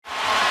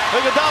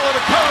Iguodala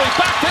to Curry,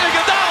 back to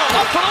Iguodala,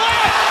 up for the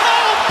layup.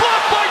 Oh,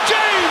 blocked by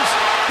James.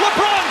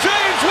 LeBron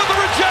James with the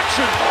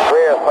rejection.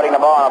 Greer's putting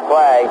the ball on a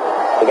play.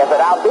 He gets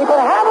it out deep,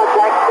 and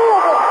Havlicek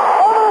steals it.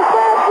 Over the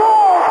fence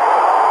goal.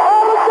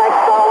 Havlicek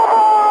stole the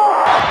ball.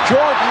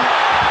 Jordan.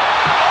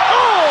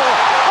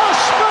 Oh, a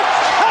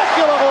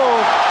spectacular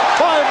move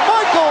by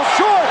Michael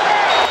Jordan.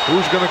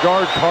 Who's going to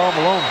guard Karl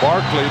Malone?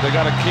 Barkley. They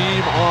got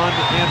Akeem on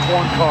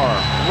Antoine Carr.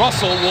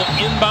 Russell will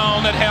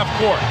inbound at half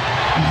court.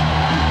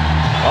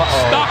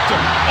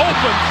 Stockton,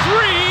 open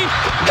three.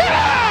 Hit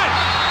it!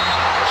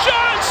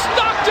 John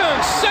Stockton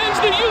sends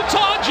the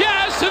Utah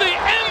Jazz to the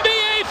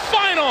NBA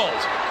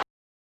Finals.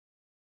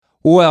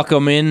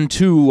 Welcome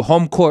into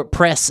Home Court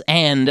Press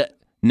and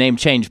Name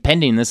Change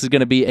Pending. This is going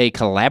to be a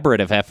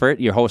collaborative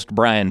effort. Your host,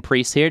 Brian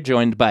Priest here,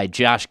 joined by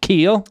Josh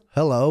Keel.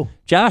 Hello.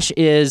 Josh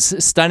is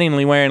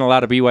stunningly wearing a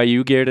lot of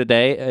BYU gear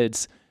today.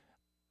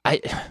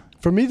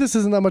 For me, this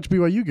isn't that much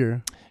BYU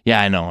gear. Yeah,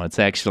 I know. It's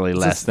actually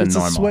less than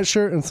normal. It's a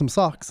sweatshirt and some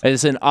socks.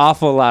 It's an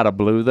awful lot of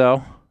blue,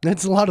 though.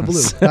 It's a lot of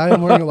blue. I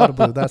am wearing a lot of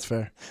blue. That's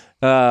fair.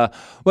 Well,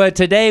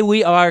 today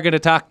we are going to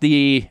talk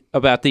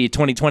about the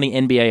 2020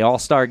 NBA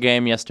All-Star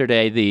Game.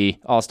 Yesterday, the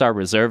All-Star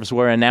reserves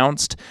were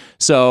announced,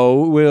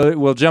 so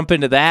we'll jump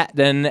into that.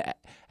 Then,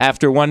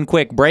 after one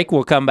quick break,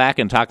 we'll come back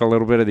and talk a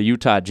little bit of the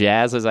Utah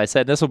Jazz. As I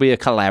said, this will be a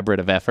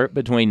collaborative effort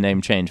between Name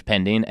Change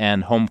Pending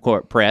and Home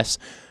Court Press.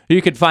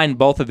 You can find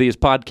both of these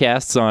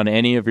podcasts on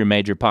any of your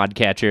major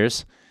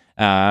podcatchers.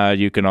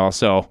 You can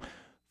also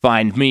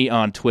find me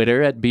on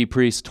Twitter at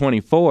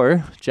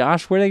bpriest24.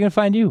 Josh, where are they going to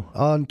find you?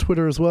 On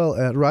Twitter as well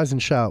at Rise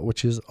and Shout,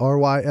 which is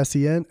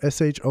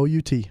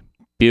RYSENSHOUT.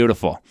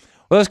 Beautiful.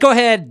 Well, let's go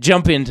ahead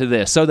jump into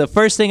this. So the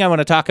first thing I want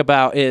to talk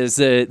about is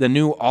the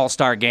new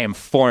All-Star Game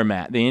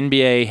format. The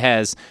NBA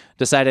has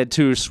decided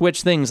to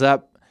switch things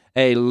up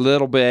a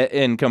little bit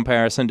in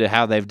comparison to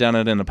how they've done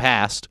it in the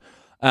past,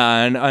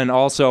 and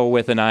also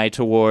with an eye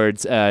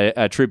towards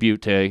a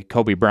tribute to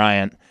Kobe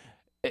Bryant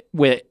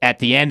at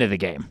the end of the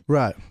game.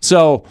 Right.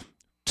 So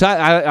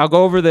I'll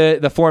go over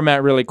the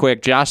format really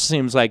quick. Josh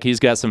seems like he's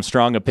got some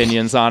strong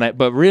opinions on it,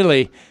 but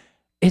really,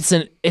 it's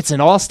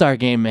an All-Star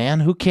Game,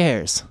 man. Who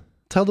cares?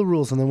 Tell the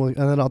rules, and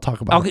then I'll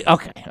talk about it.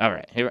 Okay. All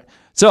right.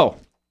 So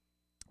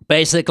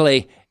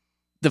basically,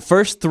 the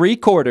first three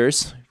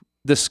quarters,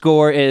 the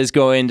score is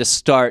going to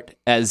start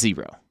at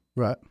 0.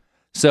 Right.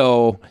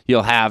 So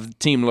you'll have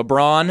Team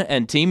LeBron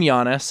and Team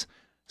Giannis.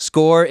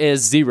 Score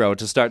is 0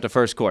 to start the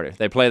first quarter.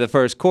 They play the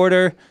first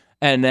quarter,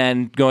 and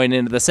then going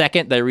into the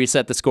second, they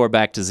reset the score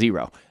back to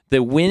 0.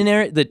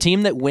 The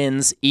team that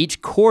wins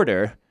each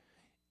quarter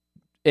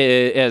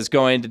is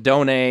going to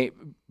donate.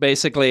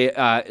 Basically,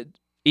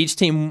 each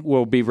team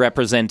will be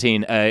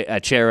representing a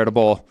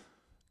charitable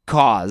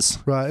cause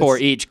for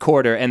each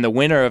quarter, and the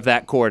winner of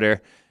that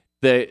quarter,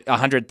 the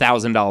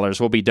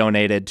 $100,000 will be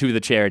donated to the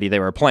charity they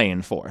were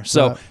playing for.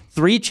 So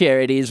 3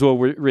 charities will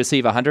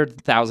receive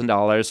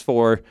 $100,000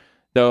 for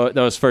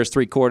those first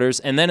 3 quarters,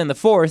 and then in the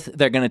fourth,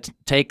 they're going to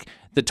take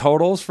the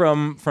totals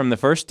from the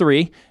first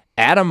 3,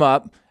 add them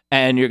up,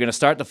 and you're going to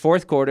start the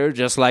fourth quarter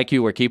just like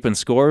you were keeping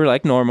score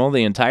like normal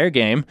the entire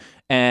game,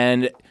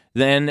 and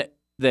then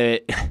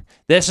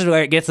this is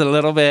where it gets a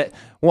little bit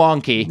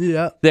wonky.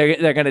 Yeah.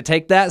 They're going to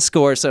take that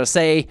score. So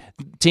say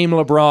Team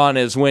LeBron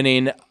is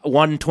winning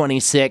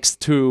 126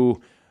 to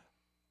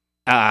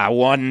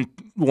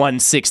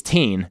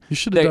 116. You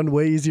should have done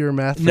way easier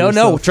math.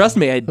 No, trust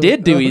me, I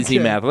did do easy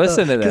math.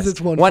 Listen to this.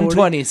 It's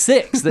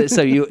 126.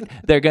 So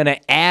they're going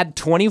to add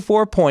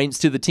 24 points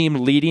to the team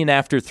leading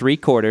after 3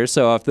 quarters.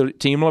 So if the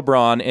Team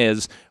LeBron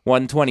is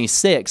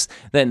 126,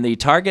 then the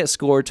target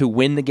score to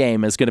win the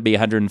game is going to be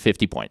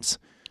 150 points.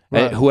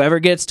 Right. Whoever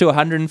gets to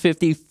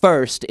 150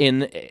 first,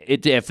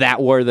 if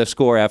that were the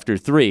score after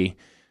 3,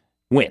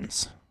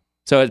 wins.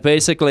 So it's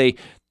basically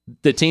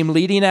the team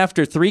leading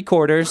after 3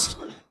 quarters,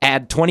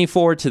 add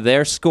 24 to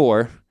their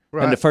score,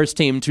 and the first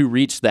team to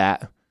reach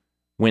that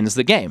wins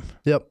the game.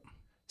 Yep.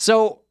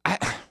 So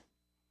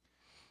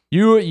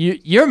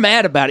you're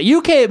mad about it.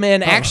 You came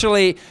in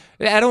actually.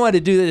 I don't want to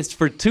do this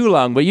for too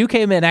long, but you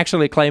came in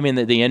actually claiming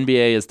that the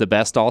NBA is the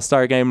best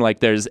All-Star game. Like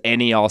there's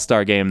any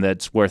All-Star game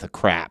that's worth a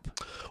crap.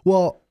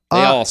 Well.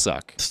 They all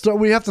suck.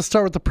 We have to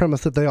start with the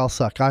premise that they all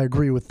suck. I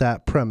agree with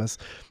that premise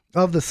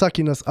of the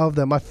suckiness of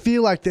them. I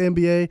feel like the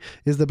NBA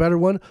is the better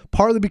one,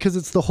 partly because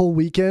it's the whole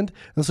weekend,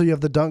 and so you have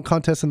the dunk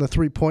contest and the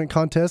 3-point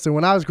contest. And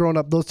when I was growing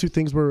up, those 2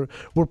 things were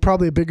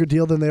probably a bigger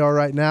deal than they are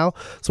right now.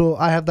 So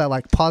I have that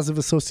like positive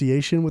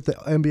association with the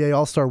NBA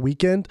All-Star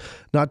Weekend,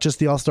 not just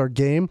the All-Star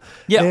Game.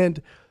 Yeah.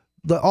 And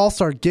the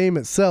All-Star Game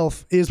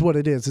itself is what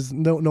it is.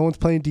 No one's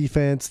playing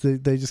defense.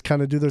 They just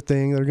kind of do their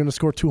thing. They're going to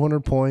score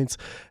 200 points,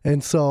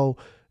 and so.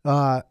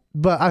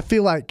 But I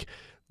feel like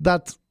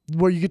that's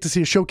where you get to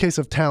see a showcase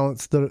of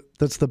talents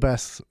that's the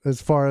best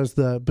as far as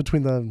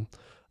between the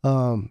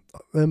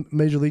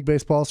Major League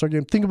Baseball All-Star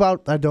Game. Think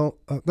about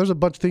there's a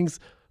bunch of things.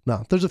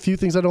 No, there's a few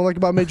things I don't like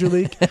about Major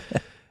League.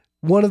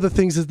 One of the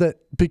things is that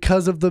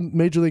because of the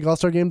Major League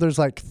All-Star Game, there's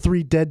like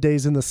 3 dead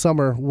days in the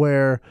summer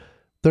where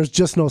there's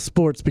just no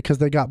sports because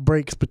they got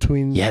breaks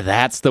between. Yeah,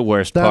 that's the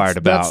worst part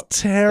about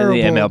that's terrible.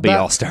 the MLB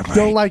All-Star break.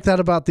 Don't like that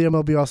about the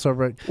MLB All-Star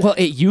break. Well,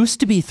 it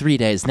used to be 3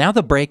 days. Now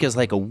the break is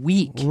like a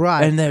week.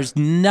 Right. And there's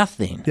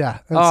nothing. Yeah.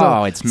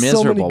 And It's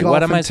miserable. golf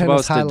What am and I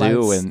supposed to do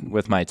highlights.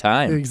 with my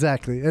time?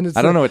 Exactly. And it's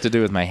I don't know what to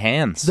do with my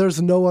hands.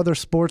 There's no other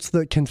sports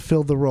that can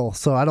fill the role.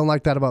 So I don't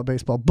like that about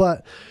baseball.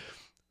 But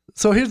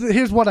so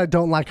here's what I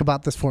don't like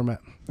about this format,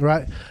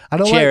 right? I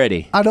don't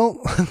Charity. I don't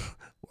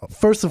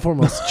first and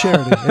foremost,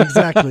 charity.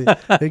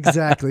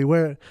 Exactly.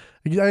 Where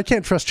I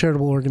can't trust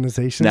charitable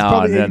organizations. No,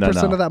 Probably no, 80%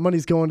 no. of that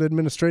money's going to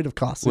administrative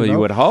costs. Well, you you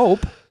know? would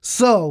hope.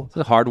 So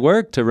It's hard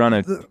work to run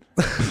a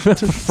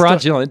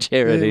fraudulent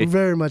charity. it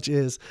very much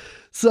is.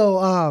 So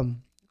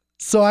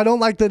I don't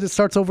like that it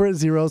starts over at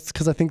zeros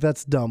because I think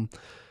that's dumb.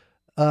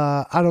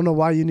 I don't know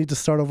why you need to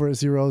start over at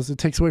zeros. It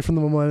takes away from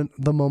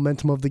the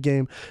momentum of the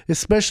game,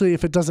 especially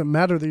if it doesn't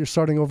matter that you're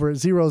starting over at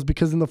zeros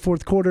because in the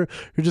fourth quarter,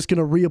 you're just going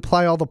to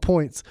reapply all the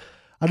points.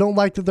 I don't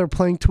like that they're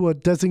playing to a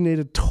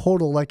designated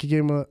total like a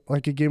game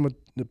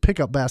of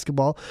pickup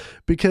basketball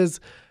because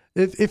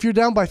if you're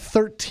down by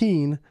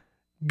 13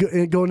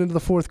 going into the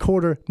fourth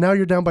quarter, now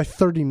you're down by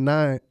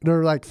 39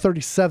 or like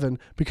 37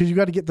 because you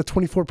got to get the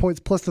 24 points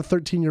plus the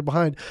 13 you're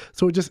behind.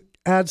 So it just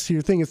adds to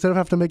your thing. Instead of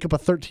having to make up a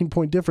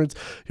 13-point difference,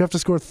 you have to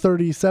score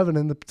 37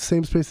 in the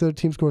same space the other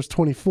team scores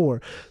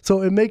 24.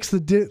 So it makes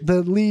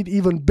the lead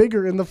even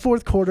bigger in the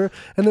fourth quarter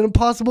and an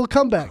impossible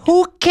comeback.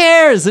 Who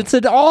cares? It's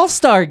an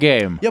all-star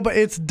game. Yeah, but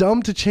it's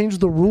dumb to change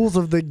the rules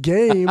of the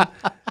game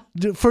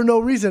for no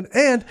reason.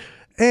 And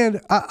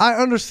I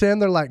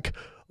understand they're like,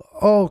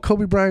 oh,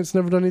 Kobe Bryant's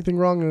never done anything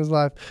wrong in his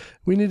life.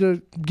 We need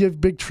to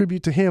give big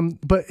tribute to him.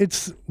 But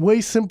it's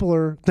way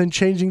simpler than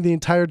changing the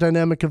entire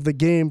dynamic of the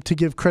game to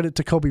give credit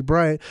to Kobe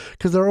Bryant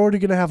because they're already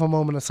going to have a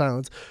moment of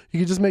silence. You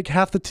could just make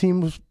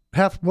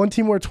one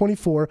team wear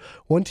 24,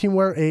 one team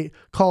wear 8,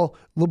 call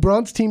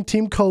LeBron's team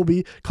Team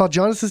Kobe, call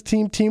Giannis's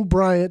team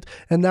Bryant,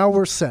 and now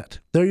we're set.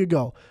 There you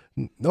go.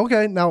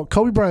 Okay, now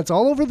Kobe Bryant's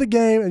all over the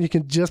game, and you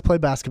can just play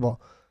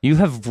basketball. You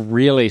have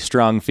really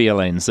strong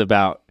feelings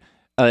about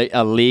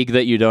a league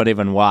that you don't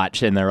even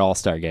watch in their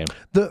all-star game.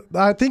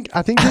 I think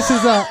this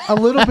is a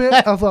little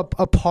bit of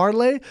a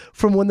parlay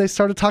from when they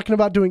started talking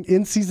about doing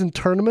in-season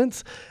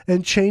tournaments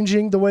and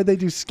changing the way they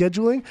do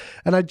scheduling.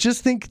 And I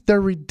just think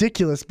they're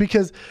ridiculous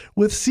because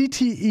with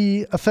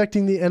CTE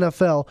affecting the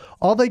NFL,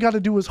 all they got to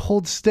do is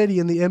hold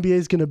steady and the NBA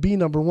is going to be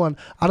number one.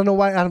 I don't know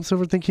why Adam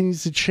Silver thinks he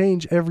needs to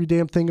change every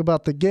damn thing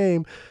about the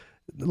game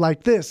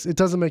like this. It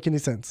doesn't make any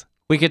sense.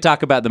 We could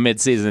talk about the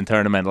mid-season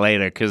tournament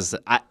later because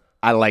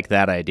I like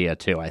that idea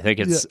too. I think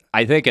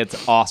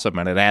it's awesome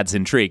and it adds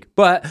intrigue.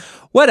 But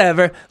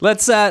whatever.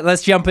 Let's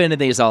jump into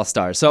these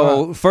all-stars.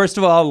 So first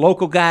of all,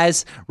 local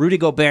guys: Rudy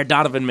Gobert,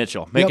 Donovan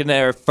Mitchell, making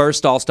their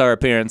first all-star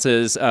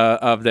appearances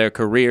of their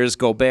careers.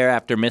 Gobert,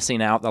 after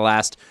missing out the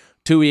last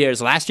 2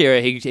 years. Last year,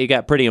 he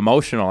got pretty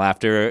emotional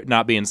after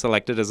not being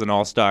selected as an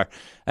all-star.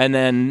 And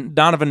then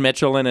Donovan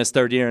Mitchell in his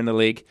third year in the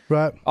league.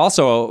 Right.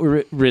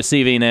 Also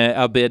receiving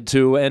a bid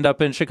to end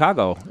up in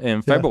Chicago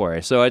in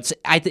February. So it's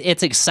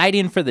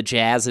exciting for the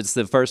Jazz. It's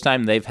the first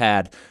time they've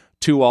had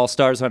 2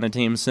 all-stars on a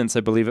team since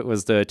I believe it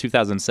was the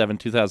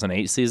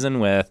 2007-2008 season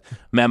with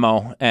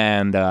Memo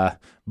and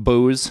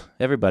Booze.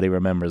 Everybody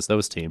remembers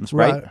those teams,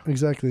 right?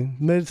 Exactly.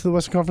 Made it to the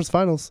Western Conference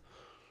Finals.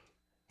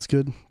 It's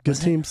good. Good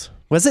teams.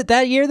 Was it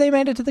that year they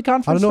made it to the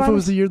conference I don't know finals? if it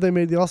was the year they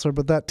made the All-Star,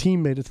 but that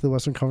team made it to the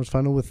Western Conference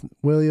Final with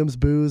Williams,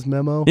 Booze,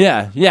 Memo.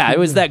 Yeah, it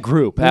was that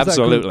group. It was that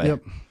group, Absolutely.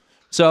 yep.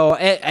 So,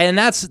 and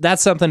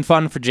that's something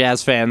fun for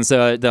Jazz fans.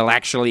 They'll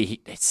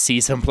actually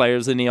see some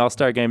players in the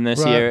All-Star game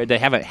this year. They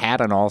haven't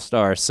had an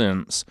All-Star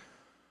since,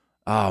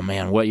 oh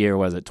man, what year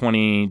was it?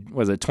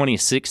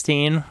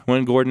 2016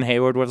 when Gordon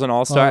Hayward was an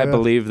All-Star? I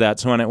believe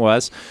that's when it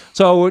was.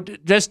 So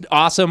just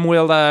awesome.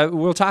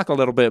 We'll talk a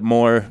little bit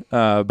more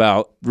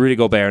about Rudy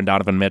Gobert and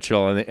Donovan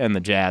Mitchell and the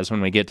Jazz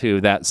when we get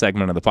to that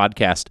segment of the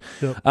podcast.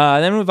 Yep.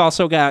 Then we've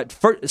also got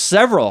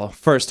several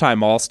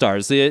first-time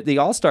All-Stars. The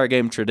All-Star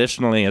game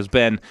traditionally has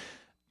been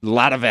a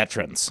lot of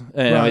veterans.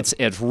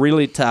 It's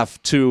really tough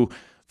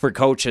for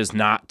coaches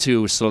not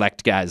to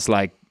select guys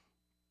like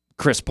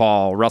Chris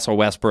Paul, Russell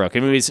Westbrook.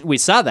 I mean, we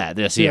saw that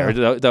this year.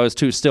 Those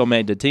two still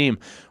made the team,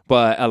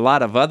 but a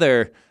lot of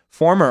other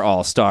former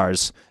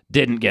All-Stars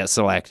didn't get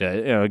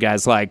selected. You know,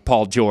 guys like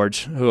Paul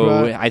George, who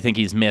I think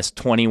he's missed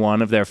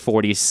 21 of their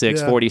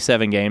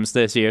 47 games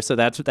this year, so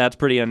that's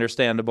pretty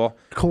understandable.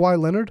 Kawhi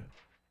Leonard?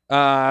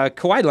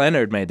 Kawhi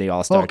Leonard made the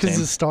All-Star team. because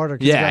he's a starter.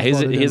 Yeah,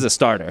 he's a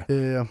starter.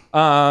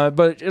 Yeah.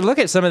 But look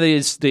at some of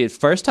the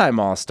first-time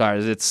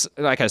All-Stars. It's,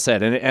 like I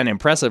said, an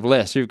impressive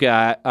list. You've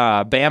got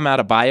Bam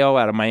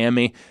Adebayo out of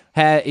Miami.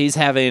 He's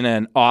having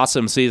an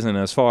awesome season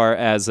as far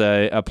as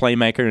a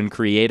playmaker and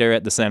creator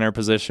at the center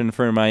position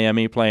for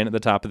Miami, playing at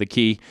the top of the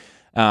key.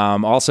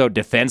 Also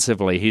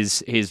defensively,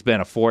 he's been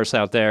a force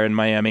out there in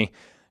Miami.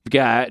 We've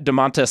got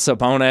Domantas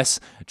Sabonis.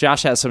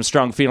 Josh has some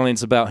strong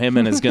feelings about him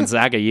in his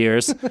Gonzaga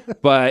years,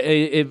 but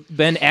it's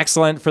been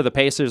excellent for the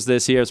Pacers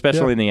this year,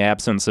 especially in the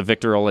absence of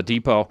Victor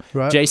Oladipo.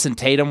 Right. Jason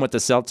Tatum with the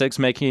Celtics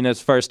making his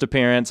first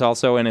appearance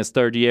also in his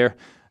third year.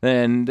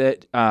 And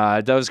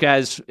those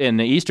guys in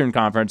the Eastern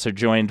Conference are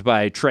joined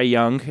by Trae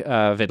Young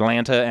of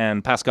Atlanta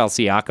and Pascal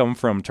Siakam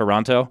from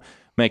Toronto,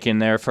 making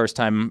their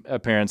first-time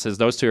appearances.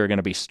 Those two are going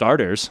to be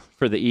starters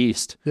for the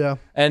East. Yeah.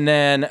 And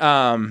then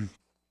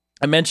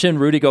I mentioned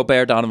Rudy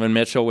Gobert, Donovan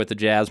Mitchell with the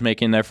Jazz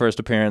making their first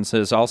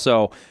appearances.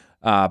 Also,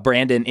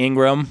 Brandon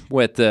Ingram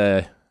with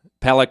the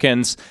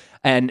Pelicans.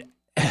 And,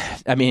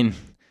 I mean,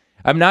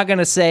 I'm not going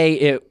to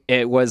say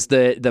it was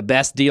the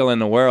best deal in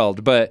the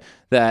world, but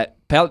that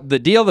the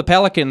deal the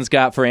Pelicans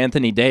got for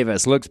Anthony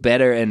Davis looks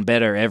better and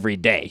better every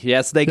day.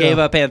 Yes, they gave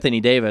up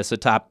Anthony Davis, a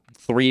top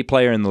 3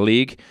 player in the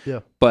league.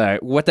 Yeah.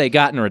 But what they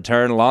got in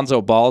return,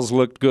 Lonzo Ball's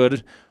looked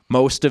good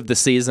most of the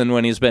season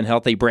when he's been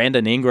healthy.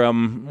 Brandon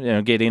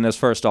Ingram, getting his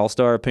first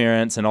All-Star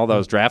appearance and all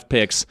those draft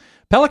picks.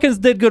 Pelicans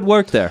did good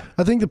work there.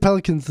 I think the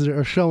Pelicans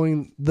are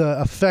showing the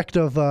effect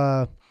of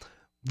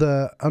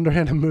the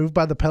underhanded move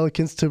by the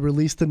Pelicans to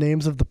release the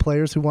names of the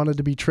players who wanted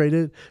to be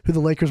traded, who the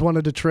Lakers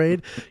wanted to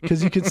trade,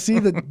 because you could see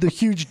the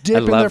huge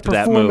dip in their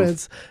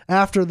performance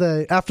after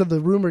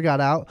the rumor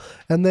got out,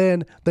 and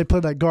then they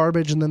play that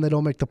garbage, and then they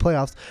don't make the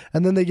playoffs,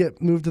 and then they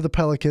get moved to the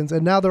Pelicans,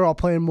 and now they're all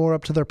playing more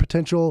up to their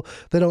potential.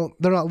 They're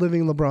not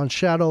living LeBron's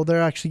shadow.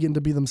 They're actually getting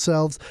to be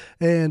themselves,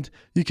 and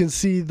you can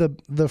see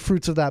the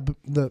fruits of that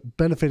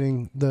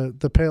benefiting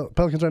the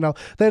Pelicans right now.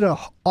 They had an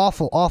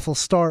awful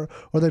start,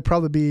 or they'd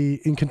probably be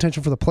in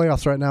contention for the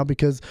playoffs right now,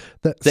 because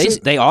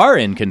they are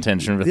in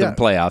contention for the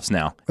playoffs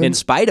now, in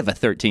spite of a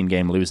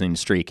 13-game losing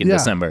streak in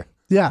December.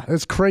 Yeah,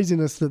 it's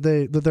craziness that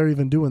they're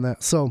even doing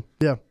that. So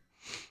yeah.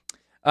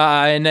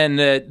 And then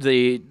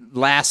the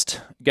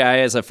last guy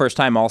as a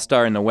first-time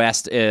All-Star in the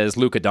West is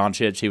Luka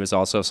Doncic. He was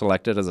also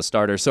selected as a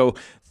starter. So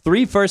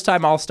 3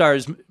 first-time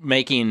All-Stars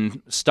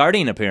making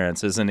starting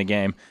appearances in the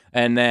game.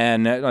 And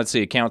then, let's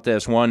see, count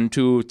this, 1,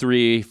 2,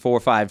 3, 4,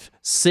 5,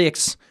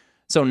 6.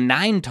 So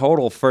 9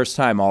 total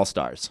first-time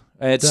All-Stars.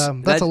 That's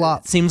a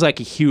lot. Seems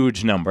like a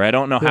huge number. I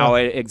don't know how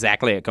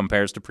exactly it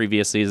compares to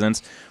previous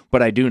seasons,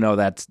 but I do know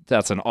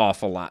that's an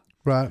awful lot.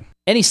 Right.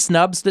 Any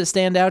snubs that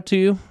stand out to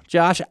you,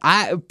 Josh?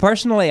 I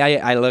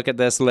look at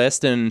this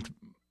list and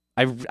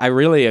I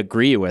really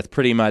agree with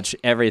pretty much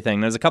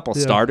everything. There's a couple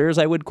starters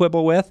I would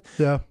quibble with.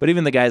 Yeah. But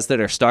even the guys that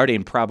are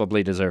starting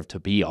probably deserve to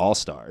be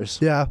all-stars.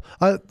 Yeah.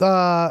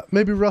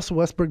 Maybe Russell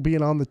Westbrook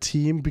being on the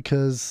team,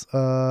 because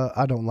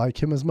I don't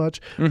like him as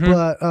much. Mm-hmm.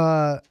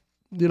 But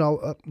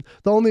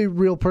the only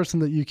real person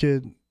that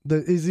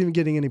is even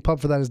getting any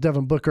pub for that is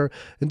Devin Booker,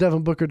 and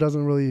Devin Booker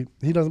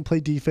doesn't play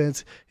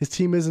defense. His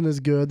team isn't as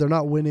good. They're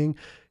not winning.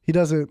 He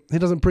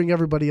doesn't bring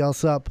everybody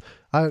else up.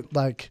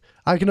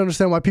 I can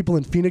understand why people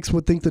in Phoenix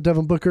would think that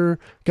Devin Booker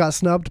got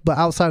snubbed, but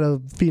outside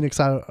of Phoenix,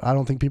 I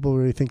don't think people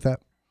really think that.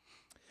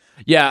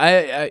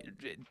 Yeah,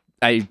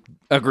 I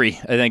agree.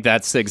 I think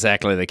that's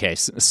exactly the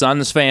case.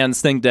 Suns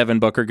fans think Devin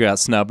Booker got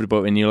snubbed,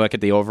 but when you look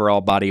at the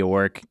overall body of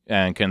work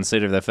and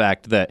consider the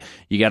fact that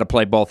you got to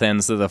play both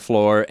ends of the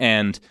floor,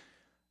 and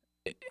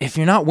if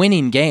you're not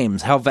winning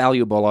games, how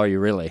valuable are you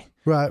really?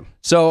 Right.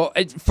 So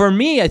for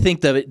me, I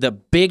think the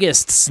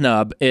biggest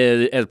snub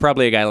is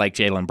probably a guy like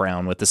Jaylen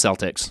Brown with the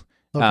Celtics.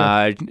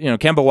 Okay.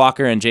 Kemba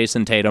Walker and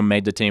Jason Tatum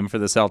made the team for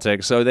the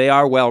Celtics, so they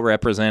are well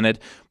represented,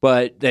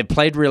 but they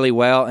played really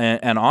well.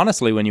 And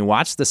honestly, when you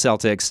watch the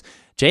Celtics,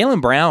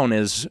 Jaylen Brown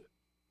is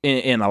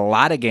in a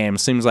lot of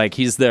games seems like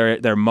he's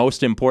their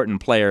most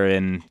important player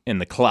in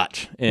the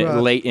clutch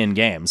late in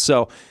games.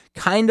 So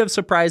kind of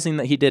surprising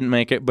that he didn't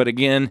make it. But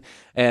again,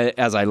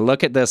 as I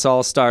look at this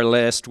All-Star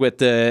list with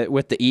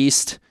the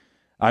East,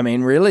 I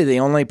mean, really the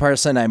only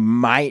person I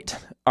might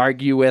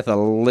argue with a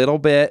little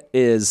bit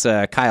is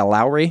Kyle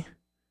Lowry.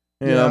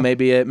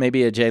 Maybe a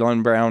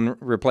Jaylen Brown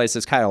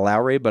replaces Kyle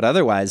Lowry, but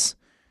otherwise,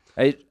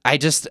 I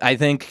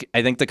think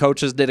the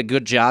coaches did a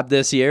good job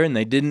this year, and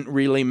they didn't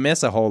really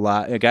miss a whole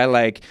lot. A guy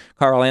like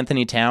Karl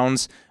Anthony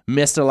Towns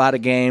missed a lot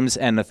of games,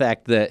 and the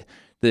fact that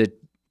the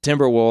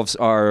Timberwolves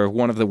are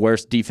one of the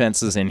worst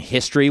defenses in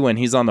history when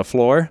he's on the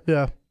floor,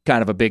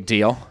 kind of a big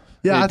deal.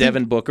 Yeah,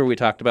 Devin Booker, we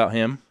talked about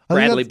him.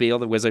 Bradley Beal,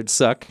 the Wizards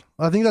suck.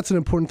 I think that's an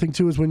important thing,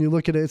 too, is when you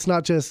look at it, it's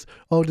not just,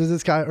 does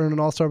this guy earn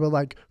an All-Star, but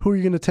like, who are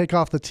you going to take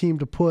off the team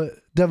to put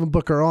Devin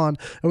Booker on?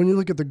 And when you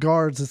look at the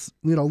guards, it's,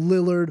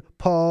 Lillard,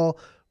 Paul,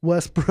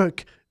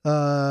 Westbrook,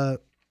 and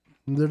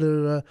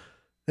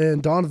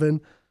Donovan.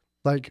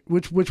 Like,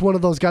 which one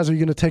of those guys are you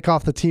going to take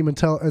off the team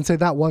and say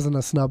that wasn't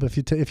a snub if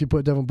you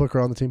put Devin Booker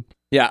on the team?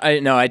 Yeah,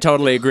 I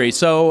totally agree.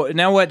 So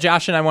now what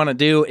Josh and I want to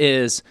do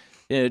is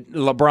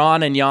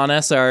LeBron and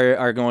Giannis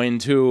are going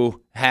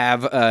to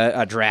have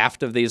a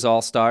draft of these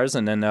All-Stars,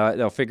 and then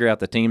they'll figure out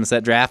the teams.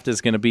 That draft is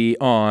going to be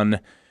on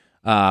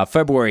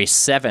February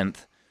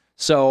 7th.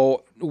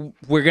 So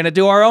we're going to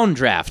do our own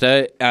draft.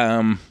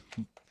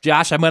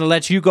 Josh, I'm going to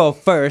let you go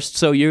first,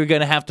 so you're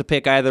going to have to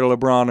pick either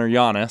LeBron or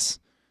Giannis.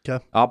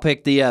 Okay. I'll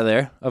pick the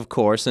other, of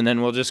course, and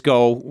then we'll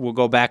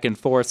go back and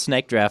forth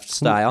snake draft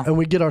style. And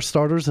we get our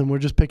starters, and we're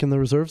just picking the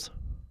reserves?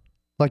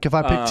 Like, if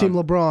I pick Team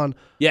LeBron,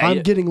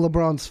 I'm getting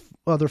LeBron's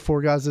other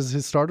 4 guys as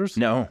his starters?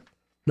 No,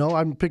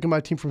 I'm picking my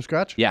team from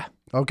scratch? Yeah.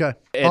 Okay.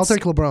 I'll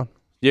take LeBron.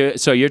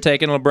 So you're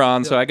taking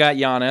LeBron, so I got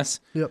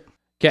Giannis. Yep.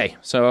 Okay,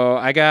 so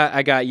I got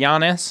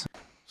Giannis.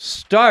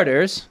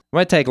 Starters, I'm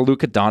going to take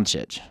Luka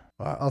Doncic.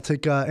 I'll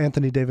take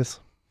Anthony Davis.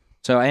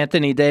 So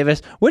Anthony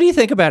Davis. What do you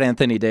think about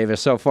Anthony Davis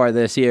so far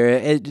this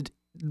year?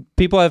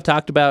 People have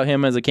talked about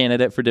him as a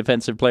candidate for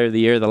Defensive Player of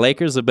the Year. The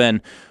Lakers have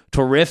been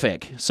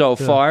terrific so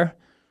far.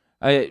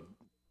 What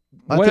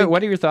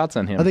are your thoughts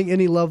on him? I think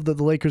any love that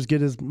the Lakers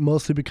get is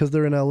mostly because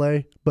they're in LA.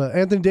 But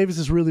Anthony Davis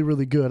is really,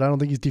 really good. I don't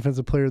think he's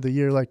Defensive Player of the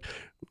Year. Like,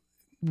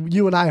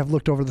 you and I have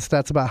looked over the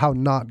stats about how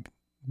not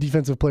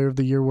Defensive Player of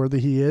the Year worthy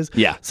he is.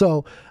 Yeah.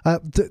 So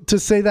to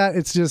say that,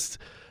 it's just,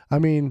 I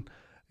mean,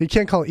 you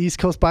can't call it East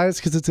Coast bias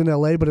because it's in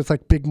LA, but it's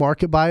like big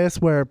market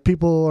bias where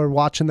people are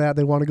watching that.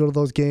 They want to go to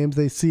those games.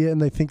 They see it and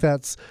they think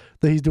that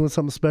he's doing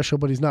something special,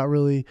 but he's not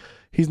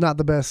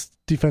the best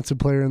defensive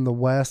player in the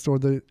West or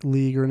the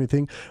league or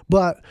anything.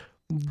 But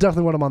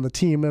definitely want him on the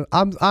team. And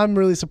I'm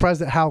really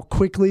surprised at how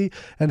quickly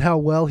and how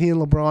well he and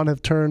LeBron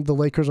have turned the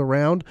Lakers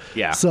around.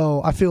 Yeah.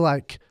 So I feel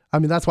like, I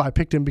mean, that's why I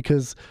picked him,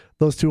 because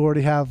those two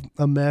already have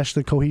a mesh,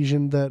 the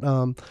cohesion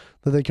that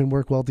they can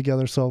work well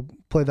together. So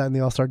play that in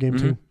the All-Star game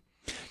too.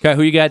 Okay,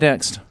 who you got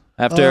next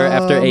after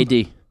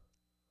AD?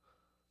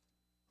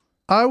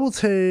 I'll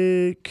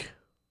take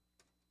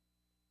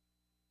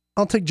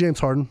James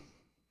Harden.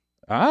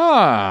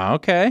 Ah,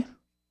 okay.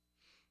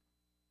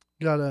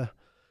 He's going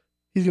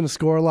to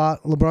score a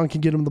lot. LeBron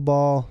can get him the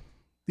ball.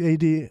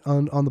 AD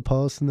on the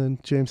post, and then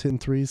James hitting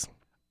threes.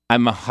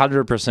 I'm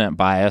 100%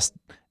 biased.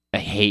 I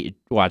hate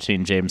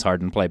watching James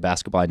Harden play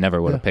basketball. I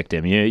never would have picked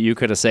him. You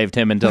could have saved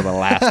him until the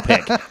last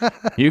pick.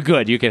 You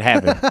could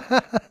have him.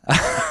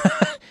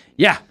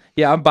 Yeah,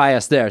 I'm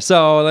biased there.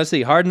 So let's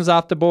see. Harden's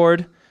off the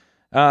board.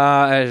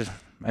 I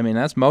mean,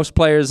 that's most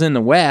players in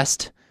the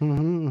West.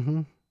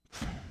 Shoot,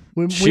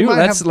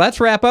 let's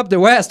wrap up the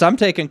West. I'm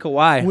taking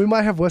Kawhi. We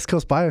might have West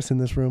Coast bias in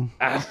this room.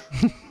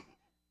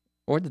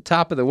 Or the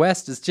top of the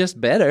West is just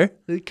better.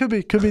 It could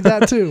be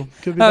that too.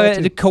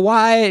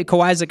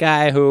 Kawhi's a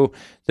guy who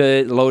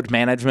the load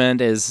management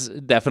has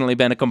definitely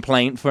been a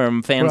complaint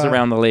from fans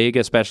around the league,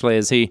 especially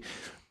as he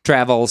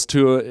travels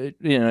to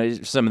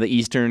some of the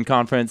Eastern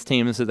Conference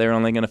teams that they're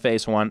only going to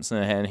face once,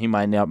 and he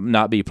might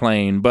not be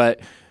playing. But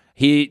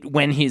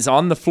when he's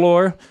on the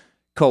floor,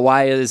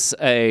 Kawhi is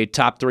a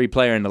top 3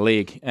 player in the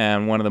league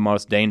and one of the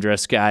most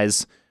dangerous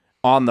guys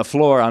on the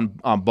floor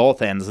on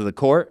both ends of the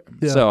court.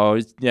 Yeah. So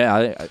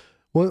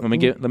let me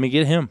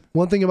get him.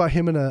 One thing about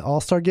him in an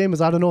All-Star game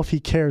is I don't know if he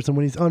cares, and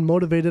when he's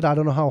unmotivated, I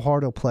don't know how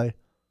hard he'll play.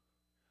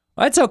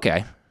 That's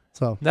okay.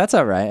 So that's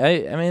all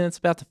right. I mean, it's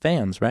about the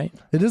fans, right?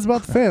 It is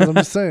about the fans. I'm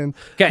just saying.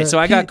 Okay, so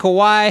I got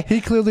Kawhi.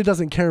 He clearly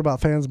doesn't care about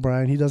fans,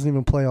 Brian. He doesn't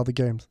even play all the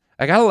games.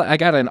 I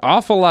got an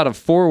awful lot of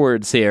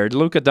forwards here.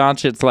 Luka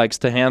Doncic likes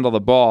to handle the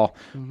ball,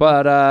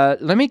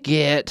 but let me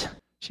get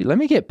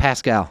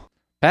Pascal.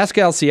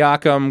 Pascal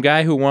Siakam,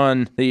 guy who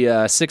won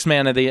the Sixth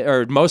Man of the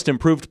or Most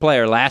Improved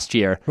Player last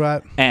year,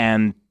 right?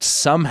 And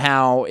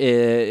somehow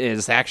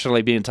is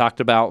actually being talked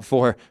about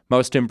for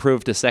Most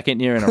Improved a second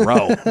year in a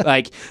row.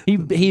 Like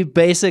he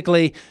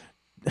basically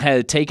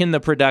had taken the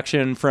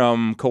production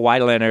from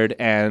Kawhi Leonard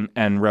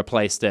and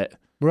replaced it.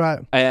 Right.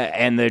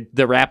 And the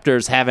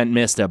Raptors haven't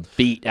missed a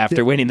beat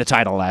after winning the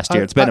title last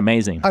year. It's been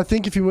amazing. I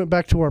think if you went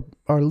back to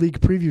our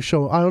league preview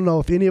show, I don't know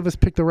if any of us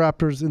picked the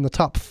Raptors in the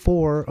top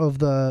 4 of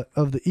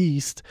the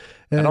East.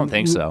 And I don't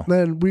think so.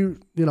 Then we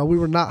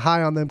were not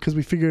high on them because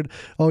we figured,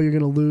 you're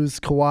going to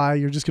lose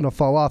Kawhi, you're just going to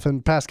fall off,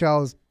 and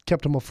Pascal has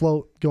kept them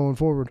afloat going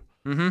forward.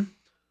 Mm-hmm.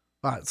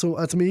 All right, so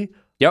that's me.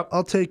 Yep.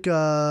 I'll take,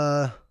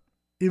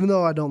 even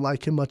though I don't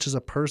like him much as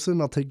a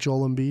person, I'll take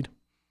Joel Embiid.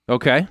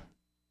 Okay.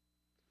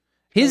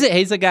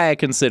 He's a guy I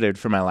considered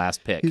for my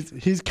last pick.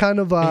 He's kind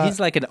of he's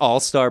like an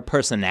all-star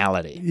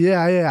personality.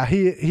 Yeah,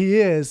 he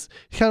is.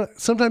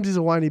 Sometimes he's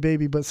a whiny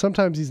baby, but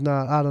sometimes he's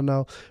not. I don't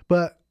know,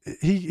 but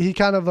he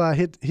kind of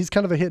he's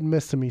kind of a hit and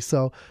miss to me.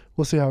 So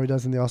we'll see how he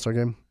does in the All-Star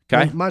game.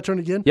 Okay, my turn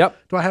again. Yep.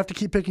 Do I have to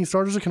keep picking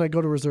starters, or can I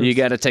go to reserves? You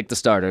got to take the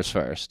starters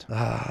first.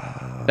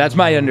 That's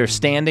my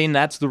understanding.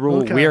 That's the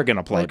rule we're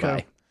gonna play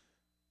by.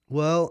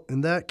 Well, in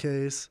that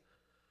case,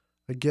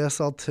 I guess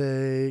I'll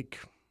take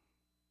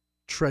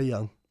Trae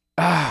Young.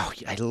 Oh,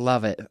 I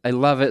love it. I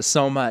love it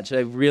so much.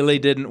 I really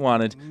didn't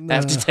want to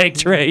have to take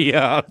Trae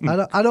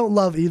Young. I don't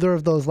love either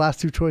of those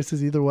last 2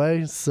 choices either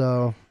way,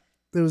 so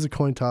it was a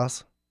coin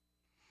toss.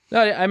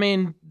 No, I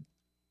mean,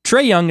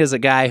 Trae Young is a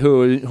guy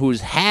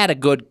who's had a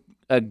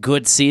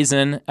good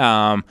season.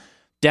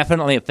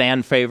 Definitely a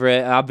fan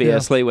favorite,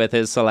 obviously, with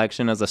his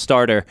selection as a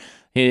starter.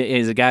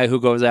 He's a guy who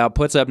goes out,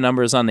 puts up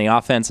numbers on the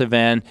offensive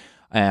end,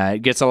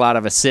 gets a lot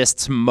of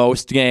assists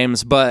most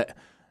games, but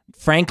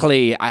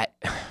frankly,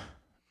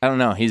 I don't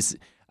know. He's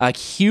a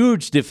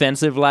huge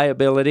defensive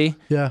liability.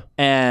 Yeah.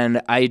 And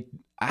I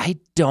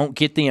don't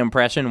get the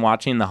impression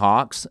watching the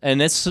Hawks, and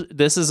this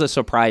is a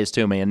surprise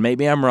to me, and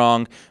maybe I'm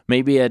wrong.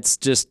 Maybe it's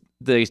just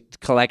the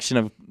collection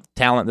of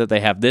talent that they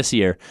have this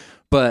year,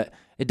 but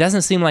it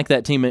doesn't seem like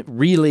that team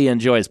really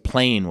enjoys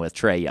playing with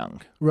Trae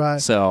Young.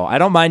 Right. So I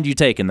don't mind you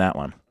taking that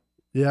one.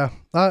 Yeah.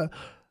 I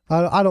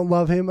don't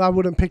love him. I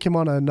wouldn't pick him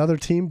on another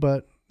team,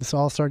 but this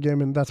All-Star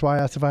game, and that's why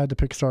I asked if I had to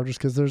pick starters,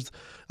 because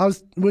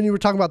when you were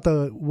talking about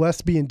the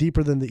West being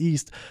deeper than the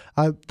East,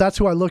 that's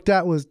who I looked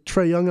at was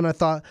Trae Young, and I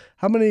thought,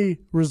 how many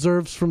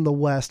reserves from the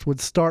West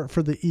would start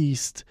for the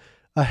East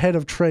ahead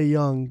of Trae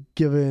Young,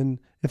 given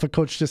if a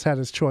coach just had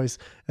his choice?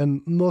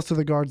 And most of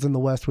the guards in the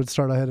West would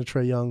start ahead of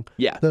Trae Young,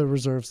 the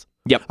reserves.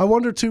 Yep. I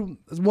wonder, too,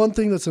 one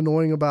thing that's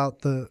annoying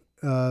about the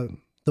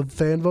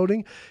fan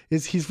voting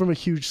is he's from a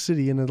huge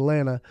city in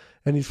Atlanta,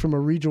 and he's from a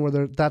region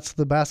where that's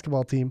the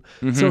basketball team.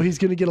 Mm-hmm. So he's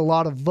going to get a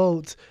lot of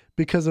votes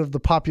because of the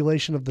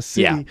population of the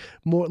city. Yeah.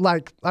 More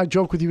like I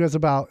joke with you guys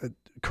about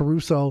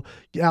Caruso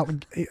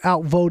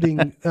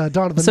outvoting Donovan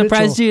Mitchell.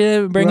 Surprised you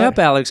didn't bring up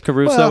Alex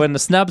Caruso in the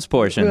snubs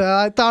portion. Yeah,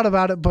 I thought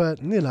about it, but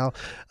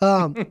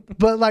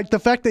but like the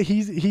fact that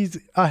he's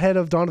ahead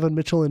of Donovan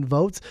Mitchell in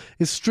votes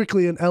is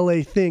strictly an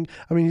LA thing.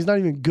 I mean, he's not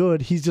even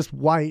good. He's just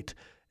white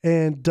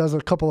and does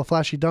a couple of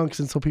flashy dunks,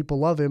 and so people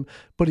love him,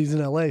 but he's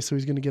in LA, so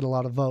he's going to get a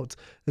lot of votes.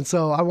 And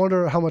so I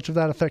wonder how much of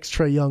that affects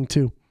Trae Young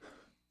too.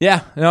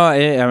 Yeah, no,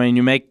 I mean,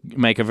 you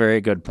make a very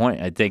good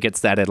point. I think it's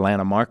that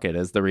Atlanta market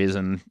is the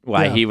reason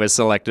why he was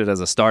selected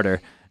as a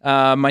starter.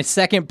 My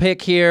second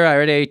pick here, I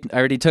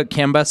already took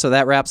Kemba, so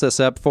that wraps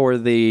us up for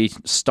the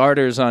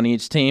starters on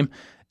each team.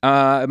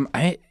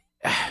 I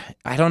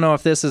don't know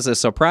if this is a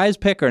surprise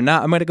pick or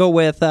not. I'm going to go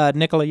with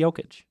Nikola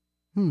Jokic.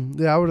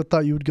 Yeah, I would have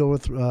thought you would go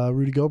with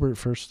Rudy Gobert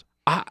first.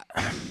 Of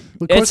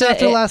course,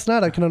 after last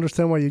night, I can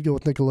understand why you'd go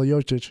with Nikola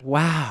Jokic.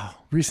 Wow.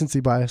 Recency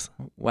bias.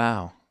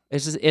 Wow.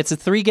 It's a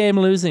 3-game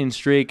losing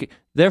streak.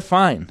 They're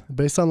fine.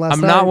 Based on last night.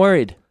 I'm not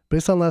worried.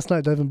 Based on last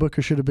night, Devin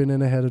Booker should have been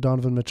in ahead of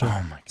Donovan Mitchell.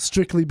 Oh my God.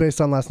 Strictly based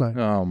on last night.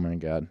 Oh, my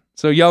God.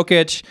 So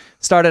Jokic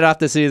started off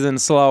the season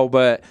slow,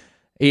 but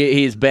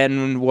he's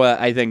been what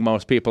I think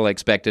most people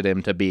expected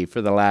him to be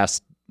for the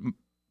last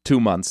 2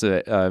 months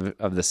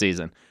of the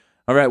season.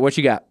 All right, what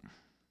you got?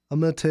 I'm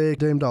going to take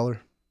Dame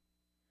Dollar.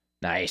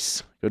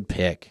 Nice. Good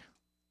pick.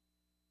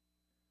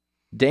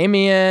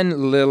 Damian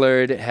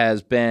Lillard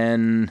has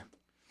been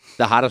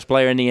the hottest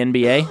player in the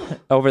NBA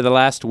over the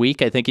last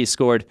week. I think he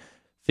scored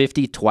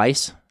 50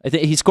 twice. I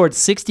think he scored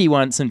 60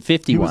 once and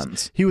 50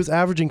 once. He was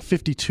averaging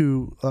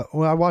 52.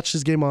 When I watched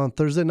his game on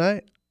Thursday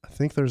night,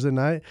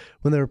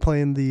 when they were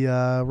playing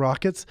the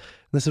Rockets,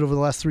 and they said over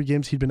the last 3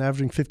 games he'd been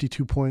averaging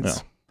 52 points.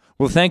 Oh.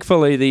 Well,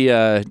 thankfully,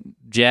 the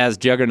Jazz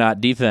juggernaut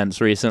defense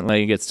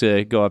recently gets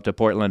to go up to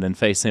Portland and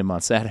face him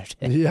on Saturday.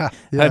 Yeah.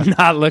 I'm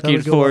not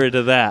looking forward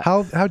to that.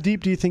 How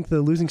deep do you think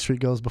the losing streak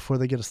goes before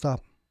they get a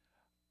stop?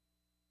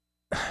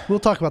 We'll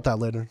talk about that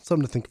later.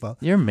 Something to think about.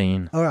 You're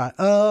mean. All right.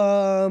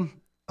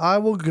 I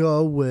will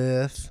go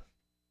with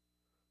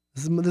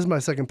this is my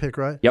second pick,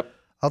 right? Yep.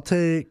 I'll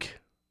take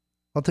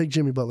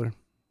Jimmy Butler.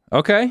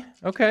 Okay.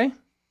 I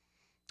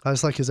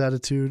just like his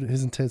attitude,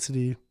 his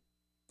intensity.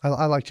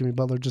 I like Jimmy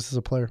Butler just as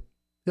a player.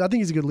 Yeah, I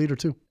think he's a good leader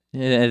too.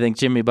 Yeah, I think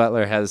Jimmy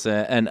Butler has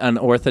an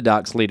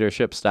unorthodox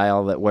leadership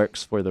style that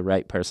works for the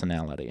right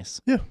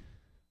personalities. Yeah.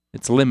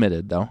 It's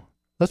limited, though.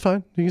 That's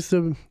fine. You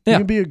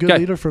can be a good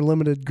leader for a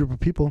limited group of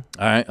people.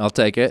 All right, I'll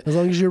take it. As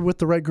long as you're with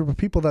the right group of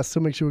people, that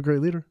still makes you a great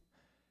leader.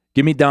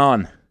 Give me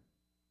Don.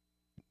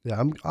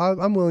 Yeah,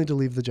 I'm willing to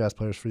leave the Jazz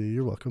players for you.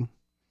 You're welcome.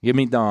 Give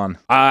me Don.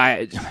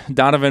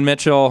 Donovan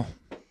Mitchell.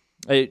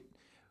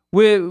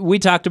 We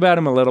talked about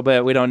him a little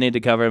bit. We don't need to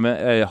cover him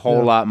a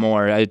whole lot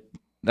more.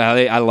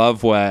 I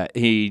love what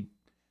he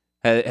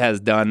has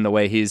done, the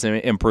way he's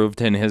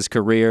improved in his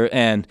career,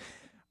 and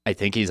I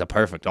think he's a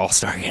perfect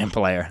All-Star game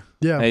player.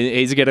 Yeah.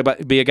 He's going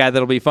to be a guy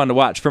that'll be fun to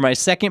watch. For my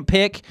second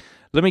pick,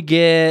 let me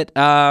get,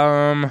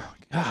 have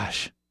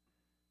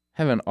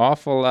an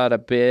awful lot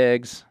of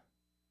bigs.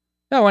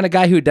 I want a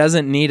guy who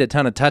doesn't need a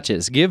ton of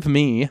touches. Give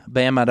me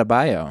Bam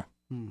Adebayo.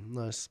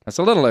 Nice. That's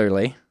a little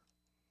early.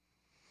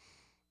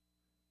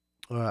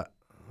 All right.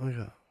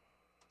 Okay.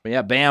 But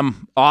yeah,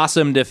 Bam,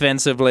 awesome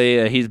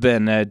defensively. He's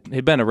been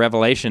a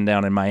revelation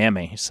down in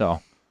Miami.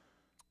 So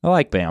I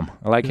like Bam.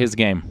 I like his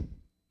game.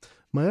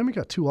 Miami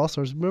got 2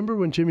 All-Stars. Remember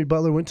when Jimmy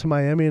Butler went to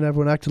Miami and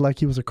everyone acted like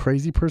he was a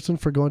crazy person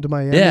for going to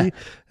Miami? Yeah. And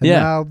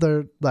now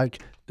they're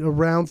like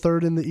around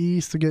 3rd in the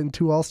East. They're getting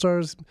 2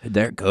 All-Stars.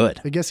 They're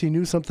good. I guess he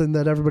knew something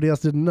that everybody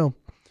else didn't know.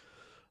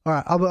 All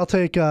right, I'll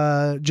take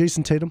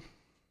Jason Tatum.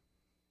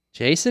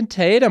 Jason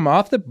Tatum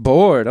off the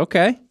board.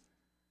 Okay.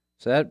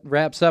 So that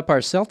wraps up our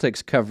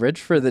Celtics coverage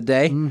for the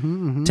day.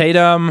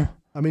 Tatum.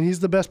 I mean, he's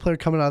the best player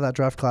coming out of that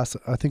draft class.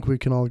 I think we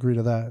can all agree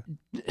to that.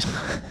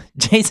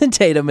 Jason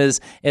Tatum is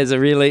a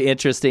really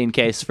interesting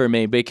case for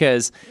me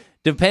because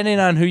depending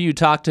on who you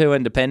talk to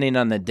and depending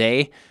on the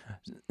day,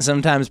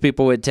 sometimes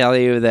people would tell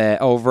you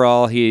that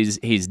overall he's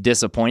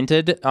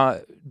disappointed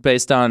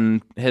based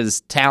on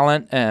his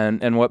talent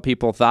and what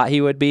people thought he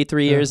would be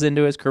 3 years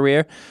into his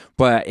career.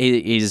 But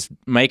he's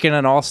making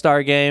an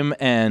All-Star game,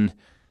 and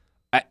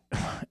I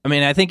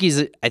think he's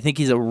a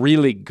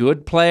really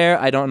good player.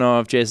 I don't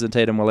know if Jason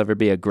Tatum will ever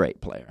be a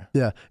great player.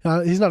 Yeah,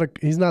 he's not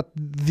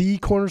the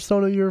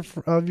cornerstone of your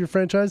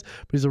franchise,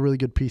 but he's a really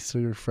good piece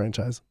of your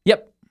franchise.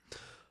 Yep.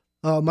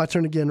 My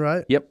turn again,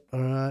 right? Yep.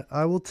 All right.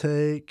 I will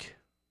take.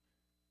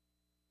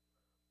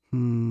 I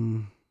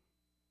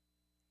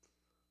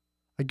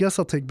I guess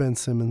I'll take Ben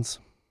Simmons.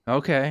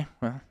 Okay,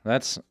 well,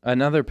 that's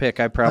another pick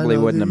I probably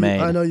wouldn't have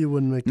made. I know you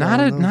wouldn't make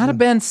that. Not a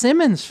Ben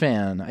Simmons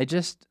fan.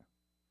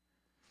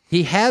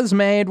 He has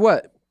made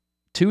what,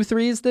 2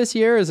 threes this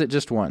year? Or is it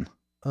just one?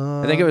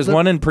 I think it was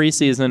one in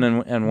preseason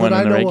and one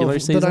in the regular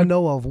season. That I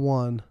know of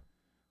one.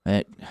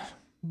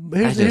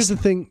 Here's the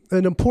thing.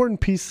 An important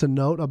piece to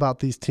note about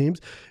these teams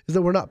is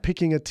that we're not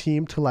picking a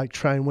team to like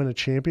try and win a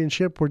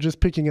championship. We're just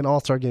picking an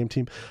all-star game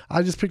team.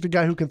 I just picked a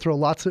guy who can throw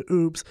lots of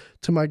oops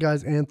to my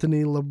guys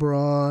Anthony,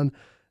 LeBron,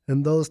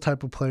 and those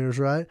type of players,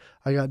 right?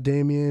 I got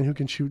Damian who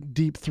can shoot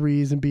deep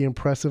threes and be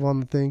impressive on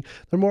the thing.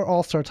 They're more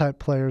all-star type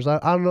players. I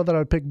don't know that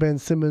I'd pick Ben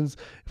Simmons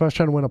if I was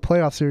trying to win a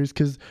playoff series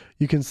because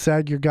you can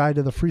sag your guy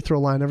to the free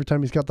throw line every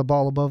time he's got the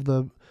ball above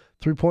the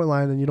three-point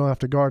line and you don't have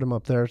to guard him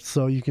up there,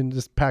 so you can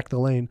just pack the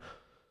lane.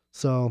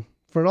 So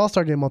for an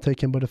all-star game, I'll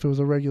take him, but if it was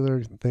a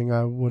regular thing,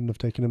 I wouldn't have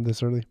taken him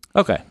this early.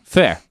 Okay,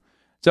 fair.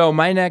 So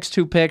my next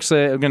 2 picks,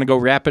 I'm going to go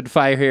rapid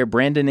fire here,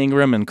 Brandon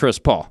Ingram and Chris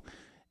Paul.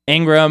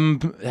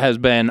 Ingram has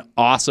been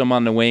awesome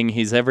on the wing.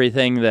 He's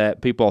everything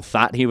that people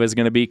thought he was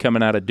going to be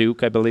coming out of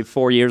Duke, I believe,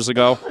 4 years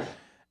ago.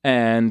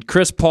 And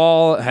Chris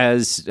Paul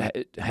has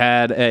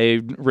had a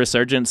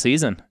resurgent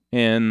season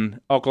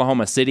in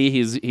Oklahoma City.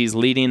 He's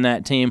leading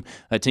that team,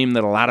 a team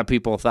that a lot of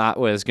people thought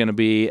was going to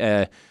be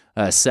a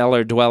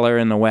cellar dweller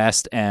in the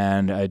West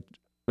and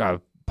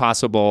a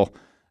possible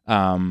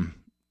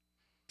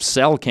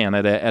sell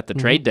candidate at the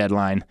trade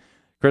deadline.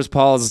 Chris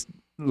Paul's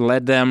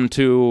led them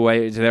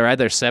to they're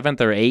either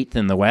 7th or 8th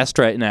in the West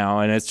right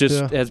now, and it's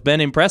it's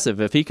been impressive.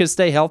 If he could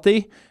stay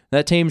healthy,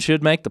 that team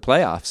should make the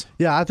playoffs.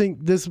 Yeah, I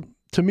think this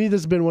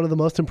has been one of the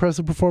most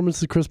impressive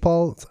performances Chris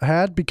Paul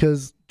had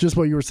because just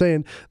what you were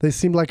saying, they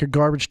seemed like a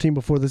garbage team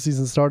before the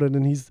season started,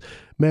 and he's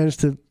managed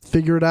to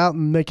figure it out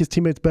and make his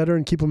teammates better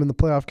and keep them in the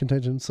playoff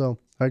contention. So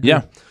I agree.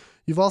 Yeah.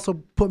 You've also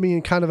put me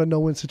in kind of a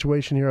no-win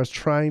situation here. I was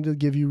trying to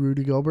give you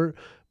Rudy Gobert,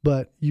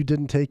 but you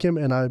didn't take him,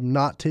 and I'm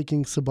not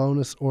taking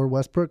Sabonis or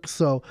Westbrook,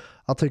 so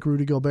I'll take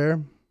Rudy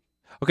Gobert.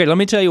 Okay, let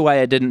me tell you why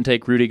I didn't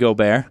take Rudy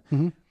Gobert.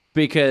 Mm-hmm.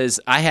 Because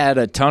I had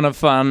a ton of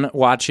fun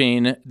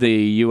watching the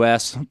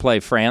U.S. play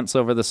France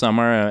over the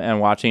summer and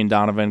watching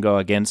Donovan go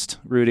against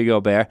Rudy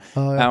Gobert.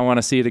 I want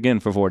to see it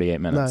again for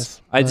 48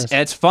 minutes. Nice.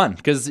 It's fun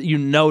because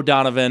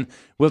Donovan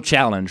will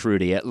challenge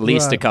Rudy at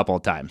least a couple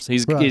of times.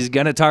 He's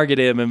going to target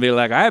him and be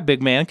like, all right,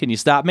 big man, can you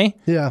stop me?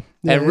 Yeah.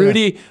 And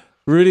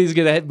Rudy's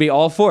going to be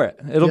all for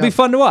it. It'll be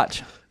fun to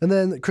watch. And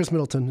then Chris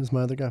Middleton is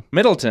my other guy.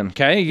 Middleton,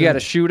 okay? You got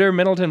a shooter.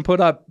 Middleton put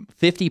up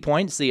 50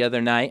 points the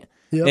other night.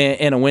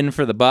 In a win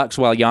for the Bucks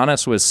while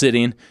Giannis was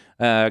sitting.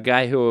 A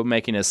guy who was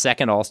making his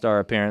second All-Star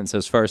appearance.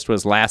 His first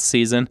was last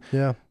season.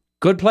 Yeah.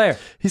 Good player.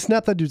 He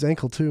snapped that dude's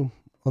ankle, too,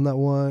 on that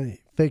one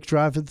fake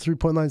drive at the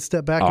three-point line,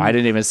 step back. Oh, I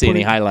didn't even see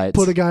any highlights.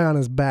 Put a guy on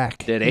his back.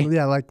 Did he?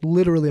 Yeah,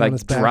 literally on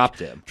his back. Dropped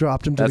him.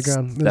 Dropped him to the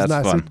ground. It was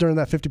nice fun. during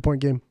that 50-point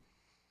game.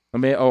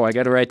 I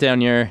got to write down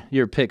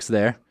your picks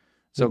there.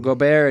 So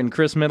Gobert and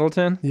Chris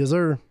Middleton. Yes,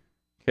 sir.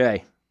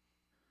 Okay.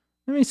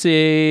 Let me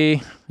see.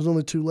 There's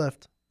only 2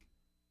 left.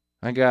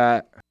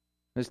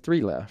 There's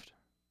 3 left.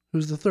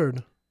 Who's the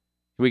third?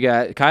 We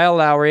got Kyle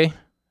Lowry,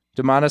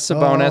 Domantas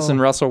Sabonis, and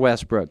Russell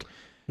Westbrook.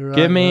 Right,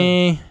 give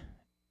me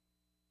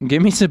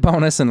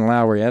Sabonis and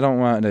Lowry. I don't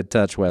want to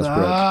touch Westbrook.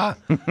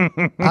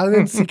 I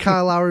didn't see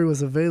Kyle Lowry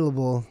was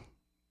available.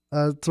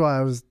 That's why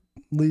I was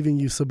leaving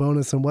you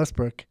Sabonis and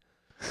Westbrook.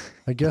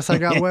 I guess I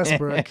got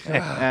Westbrook.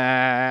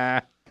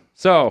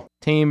 So,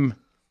 team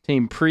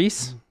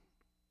Priest.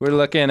 We're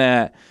looking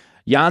at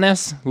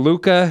Giannis,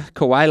 Luka,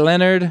 Kawhi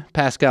Leonard,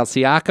 Pascal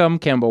Siakam,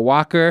 Kemba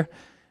Walker,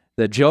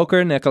 the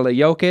Joker, Nikola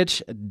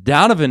Jokic,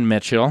 Donovan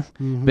Mitchell,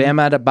 Bam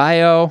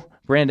Adebayo,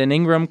 Brandon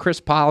Ingram, Chris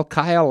Paul,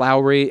 Kyle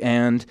Lowry,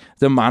 and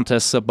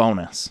Domantas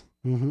Sabonis.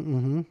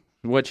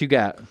 What you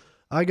got?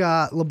 I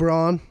got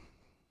LeBron,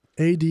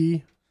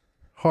 AD,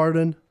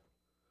 Harden,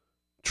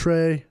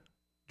 Trey,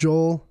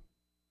 Joel,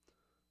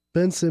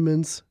 Ben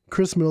Simmons,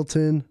 Chris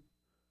Middleton,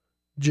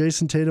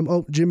 Jason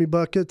Tatum, Jimmy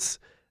Buckets,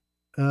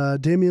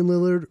 Damian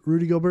Lillard,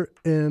 Rudy Gobert,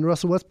 and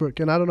Russell Westbrook.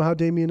 And I don't know how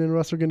Damian and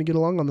Russ are going to get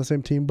along on the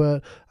same team,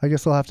 but I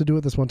guess they'll have to do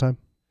it this one time.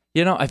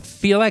 I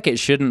feel like it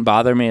shouldn't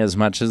bother me as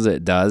much as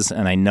it does,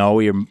 and I know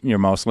you're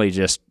mostly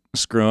just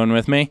screwing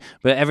with me,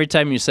 but every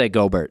time you say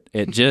Gobert,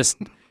 it just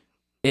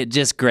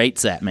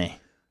grates at me.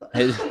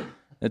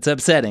 It's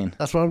upsetting.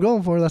 That's what I'm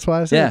going for. That's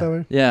why I say it that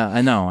way. Yeah,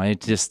 I know. I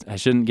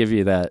shouldn't give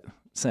you that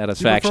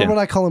satisfaction. Do you prefer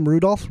when I call him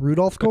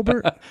Rudolph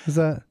Gobert? Is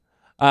that?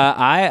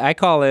 I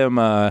call him.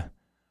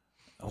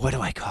 What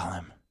do I call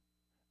him?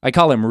 I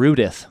call him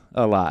Rudith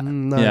a lot.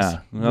 Nice.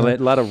 Yeah, a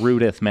lot of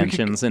Rudith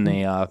mentions in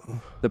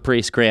the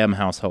Priest-Graham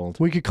household.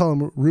 We could call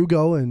him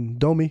Rugo and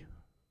Domi.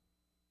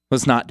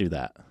 Let's not do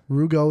that.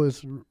 Rugo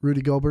is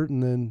Rudy Gobert,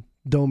 and then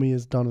Domi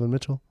is Donovan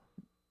Mitchell.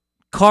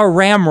 Car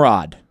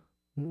Ramrod.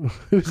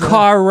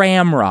 Car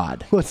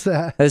Ramrod. What's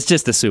that? That's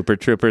just a Super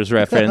Troopers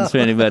reference for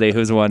anybody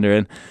who's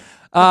wondering.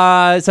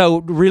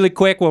 So really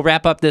quick, we'll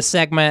wrap up this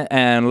segment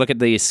and look at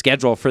the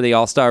schedule for the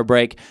All-Star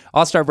break.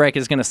 All-Star break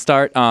is going to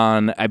start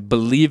on, I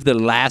believe, the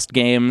last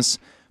games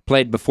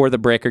played before the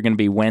break are going to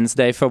be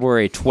Wednesday,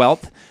 February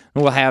 12th.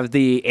 We'll have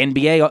the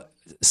NBA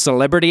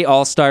Celebrity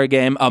All-Star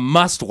Game, a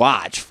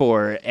must-watch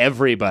for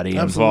everybody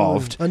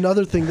involved.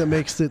 Another thing that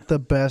makes it the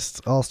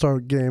best All-Star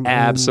game.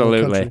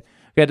 Absolutely. In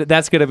the country.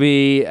 That's going to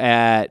be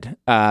at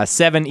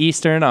 7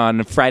 Eastern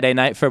on Friday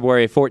night,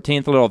 February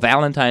 14th. A little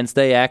Valentine's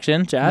Day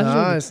action,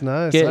 Josh.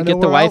 Nice. Get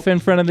the wife in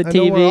front of the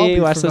TV,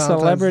 watch the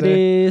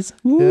celebrities.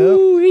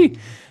 Yep.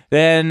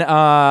 Then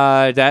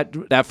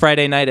that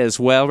Friday night as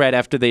well, right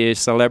after the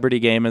celebrity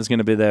game, is going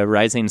to be the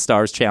Rising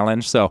Stars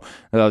Challenge. So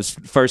those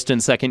first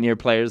and second year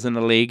players in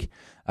the league.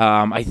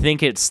 I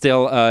think it's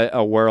still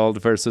a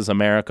World versus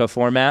America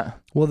format.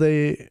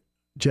 Will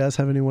Jazz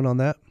have anyone on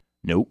that?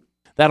 Nope.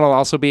 That'll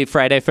also be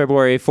Friday,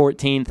 February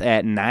 14th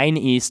at 9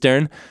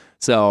 Eastern.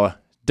 So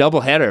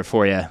doubleheader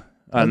for you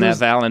on that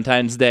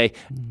Valentine's Day.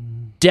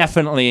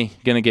 Definitely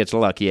going to get you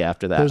lucky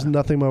after that. There's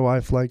nothing my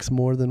wife likes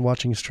more than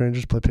watching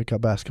strangers play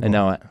pickup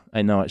basketball.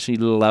 I know it. She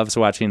loves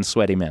watching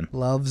sweaty men.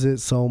 Loves it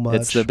so much.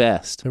 It's the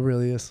best. It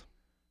really is.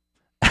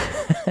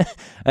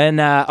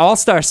 And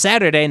All-Star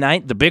Saturday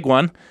night, the big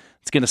one,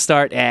 it's going to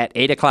start at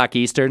 8 o'clock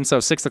Eastern, so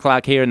 6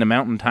 o'clock here in the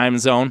Mountain Time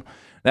Zone.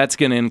 That's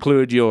going to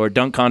include your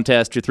dunk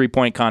contest, your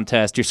three-point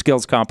contest, your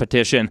skills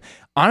competition.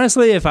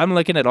 Honestly, if I'm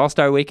looking at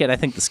All-Star Weekend, I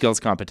think the skills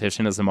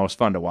competition is the most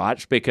fun to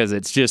watch because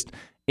it's just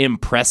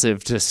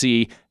impressive to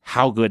see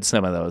how good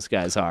some of those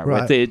guys are.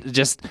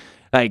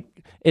 Right.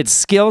 It's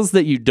skills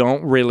that you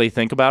don't really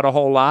think about a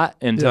whole lot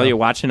until you're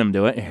watching them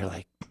do it, and you're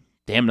like,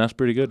 damn, that's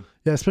pretty good.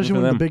 Yeah, especially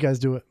when the big guys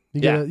do it.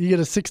 You get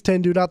a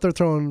 6'10" dude out there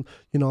throwing,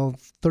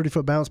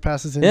 30-foot bounce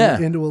passes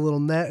into a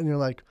little net, and you're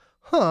like,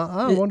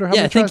 I wonder how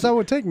many tries that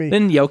would take me.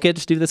 Didn't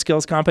Jokic do the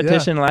skills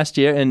competition last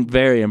year? And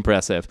very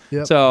impressive.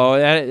 Yep. So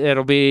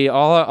it'll be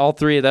all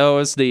three of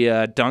those.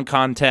 The dunk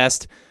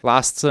contest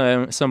lost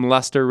some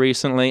luster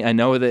recently. I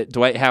know that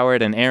Dwight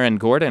Howard and Aaron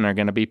Gordon are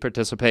going to be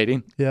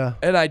participating. Yeah.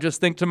 And I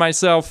just think to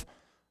myself,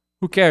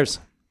 who cares?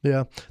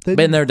 Yeah.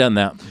 Been there, done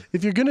that.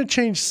 If you're going to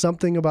change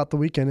something about the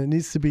weekend, it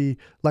needs to be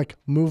like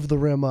move the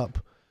rim up.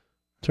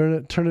 Turn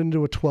it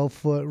into a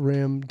 12-foot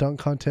rim dunk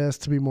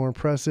contest to be more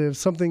impressive.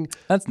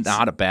 That's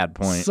not a bad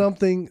point.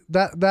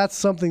 That's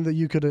something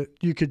that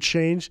you could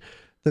change.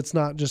 That's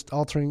not just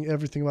altering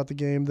everything about the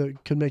game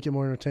that could make it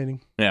more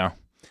entertaining. Yeah.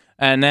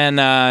 And then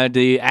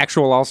the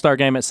actual All-Star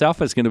game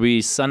itself is going to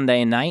be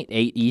Sunday night,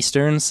 8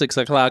 Eastern, 6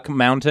 o'clock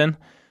Mountain,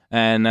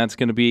 and that's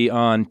going to be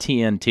on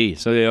TNT.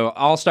 So the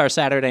All-Star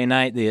Saturday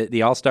night,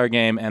 the All-Star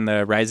game, and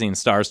the Rising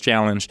Stars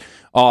Challenge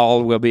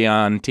all will be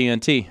on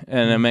TNT.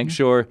 And then make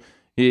sure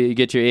you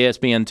get your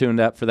ESPN tuned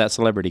up for that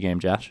celebrity game,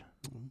 Josh.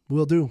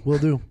 Will do.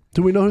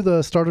 Do we know who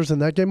the starters in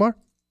that game are?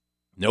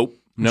 Nope.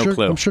 No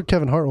clue. I'm sure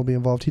Kevin Hart will be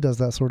involved. He does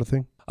that sort of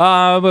thing.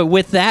 But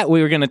with that,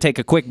 we were going to take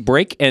a quick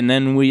break, and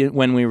then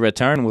when we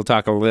return, we'll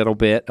talk a little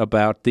bit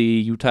about the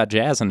Utah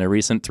Jazz and their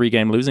recent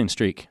 3-game losing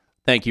streak.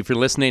 Thank you for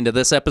listening to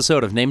this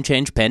episode of Name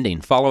Change Pending.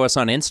 Follow us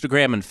on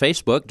Instagram and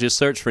Facebook. Just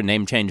search for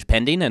Name Change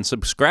Pending and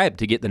subscribe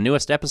to get the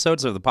newest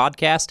episodes of the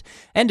podcast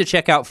and to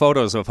check out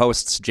photos of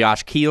hosts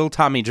Josh Keel,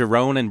 Tommy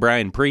Jerome, and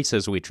Brian Priest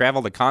as we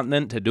travel the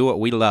continent to do what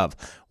we love,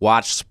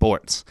 watch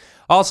sports.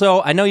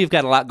 Also, I know you've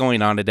got a lot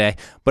going on today,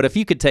 but if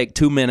you could take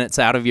 2 minutes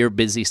out of your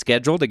busy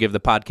schedule to give the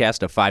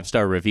podcast a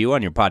 5-star review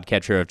on your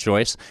podcatcher of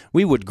choice,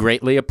 we would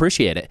greatly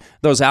appreciate it.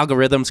 Those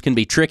algorithms can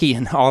be tricky,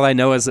 and all I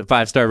know is that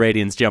 5-star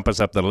ratings jump us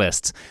up the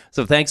lists.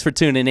 So thanks for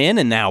tuning in,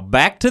 and now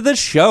back to the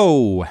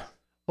show.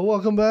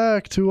 Welcome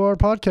back to our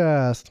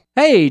podcast.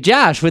 Hey,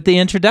 Josh, with the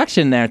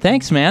introduction there.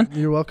 Thanks, man.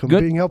 You're welcome.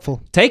 Good. Being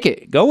helpful. Take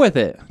it. Go with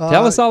it.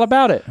 Tell us all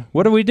about it.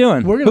 What are we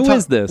doing? Who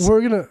is this?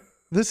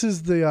 This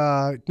is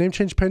the Name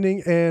Change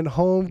Pending and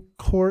Home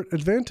Court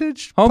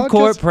Advantage Home podcast?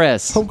 Court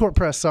Press. Home Court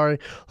Press, sorry.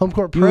 Home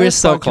Court Press. You were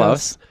so podcast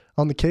close.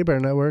 On the K-Bear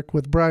Network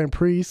with Brian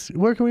Priest.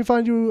 Where can we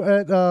find you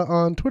at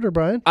on Twitter,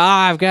 Brian?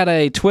 I've got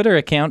a Twitter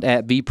account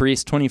at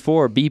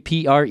bpriest24,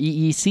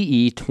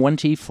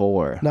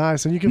 BPREECE24.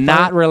 Nice. And you can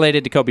Not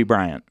related to Kobe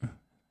Bryant.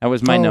 That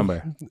was my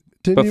number.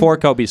 Before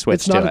Kobe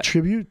switched to it. It's not a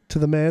tribute to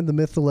the man, the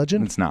myth, the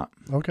legend? It's not.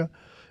 Okay.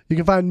 You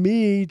can find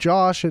me,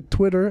 Josh, at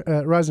Twitter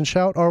at Rise and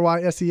Shout,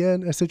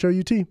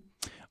 RYSENSHOUT.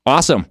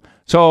 Awesome.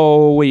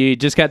 So we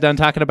just got done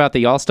talking about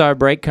the All-Star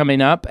break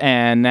coming up,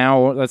 and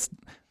now let's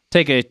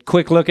take a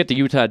quick look at the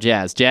Utah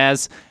Jazz.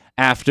 Jazz,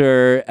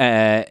 after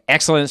an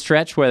excellent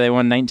stretch where they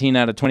won 19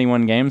 out of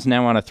 21 games,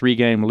 now on a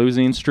 3-game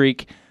losing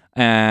streak.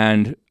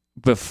 And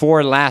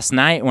before last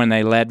night, when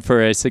they led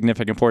for a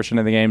significant portion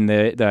of the game,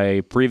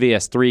 the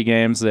previous 3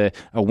 games, a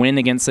win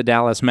against the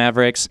Dallas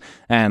Mavericks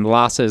and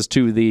losses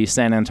to the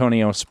San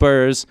Antonio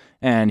Spurs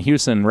and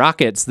Houston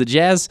Rockets, the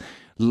Jazz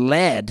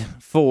led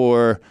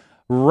for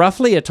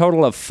roughly a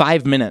total of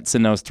 5 minutes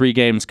in those 3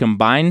 games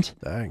combined.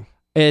 Dang.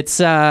 It's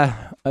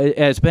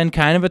been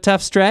kind of a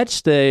tough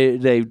stretch.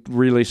 They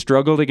really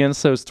struggled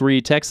against those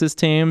 3 Texas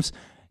teams.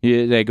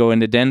 They go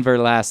into Denver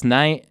last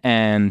night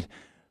and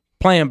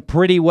playing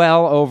pretty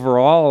well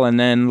overall, and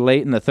then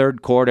late in the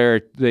third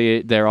quarter,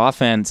 their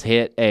offense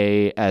hit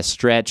a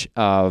stretch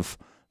of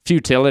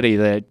futility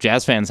that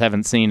Jazz fans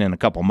haven't seen in a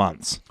couple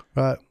months.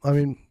 Right. I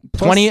mean,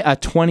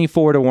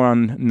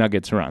 24-1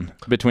 Nuggets run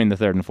between the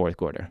third and fourth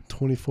quarter.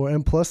 24.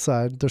 And plus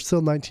side, they're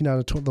still 19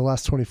 out of the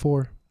last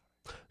 24.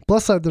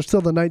 Plus side, they're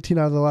still the 19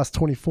 out of the last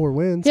 24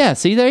 wins. Yeah,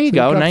 see, there you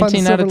go.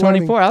 19 out of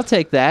 24. I'll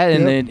take that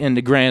in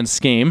the grand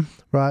scheme.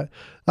 Right.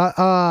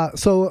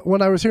 So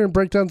when I was hearing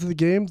breakdowns of the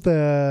game,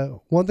 the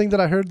one thing that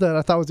I heard that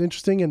I thought was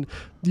interesting, and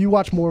you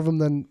watch more of them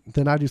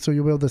than I do, so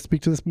you'll be able to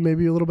speak to this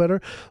maybe a little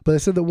better. But they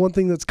said that one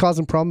thing that's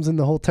causing problems in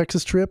the whole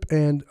Texas trip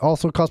and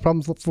also caused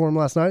problems for them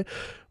last night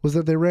was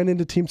that they ran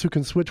into teams who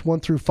can switch 1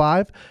 through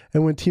 5.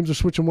 And when teams are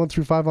switching 1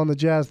 through 5 on the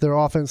Jazz, their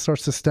offense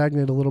starts to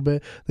stagnate a little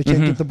bit. They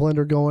can't get the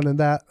blender going, and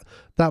that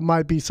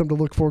might be something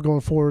to look for going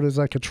forward as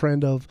like a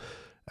trend of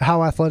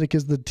how athletic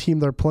is the team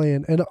they're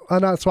playing. And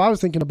so I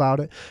was thinking about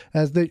it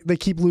as they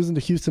keep losing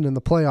to Houston in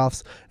the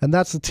playoffs, and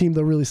that's the team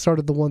that really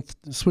started the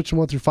switching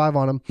 1 through 5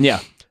 on them.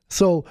 Yeah.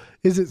 So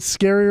is it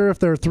scarier if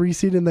they're a 3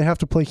 seed and they have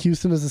to play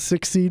Houston as a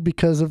 6 seed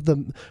because of the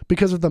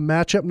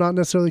matchup, not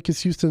necessarily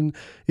because Houston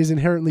is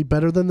inherently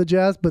better than the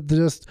Jazz, but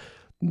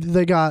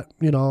they got,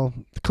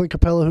 Clint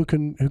Capella who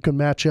can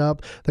match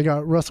up. They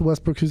got Russell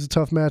Westbrook, who's a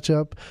tough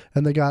matchup,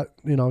 and they got,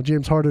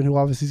 James Harden, who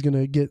obviously is going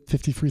to get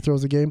 50 free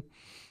throws a game.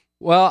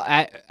 Well,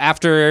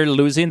 after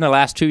losing the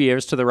last 2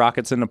 years to the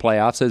Rockets in the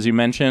playoffs, as you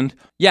mentioned,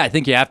 I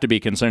think you have to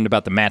be concerned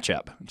about the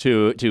matchup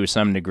to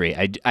some degree.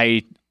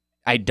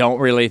 I don't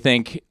really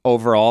think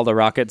overall the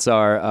Rockets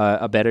are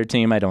a better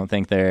team. I don't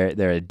think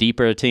they're a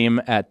deeper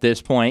team at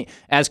this point,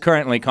 as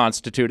currently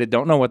constituted.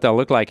 Don't know what they'll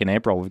look like in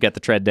April. We've got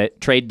the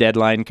trade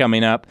deadline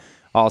coming up.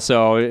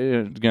 Also,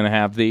 going to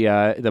have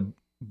the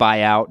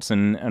buyouts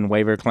and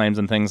waiver claims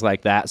and things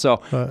like that.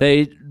 So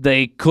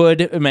they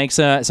could make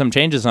some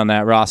changes on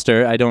that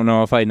roster. I don't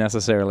know if I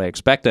necessarily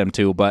expect them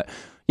to, but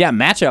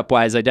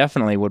matchup-wise, I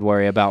definitely would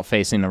worry about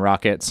facing the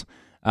Rockets.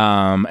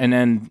 And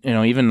then,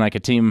 even like a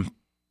team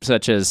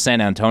such as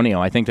San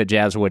Antonio, I think the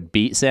Jazz would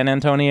beat San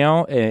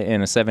Antonio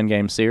in a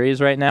 7-game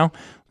series right now.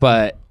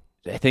 But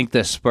I think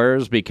the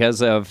Spurs,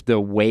 because of the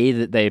way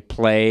that they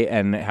play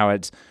and how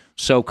it's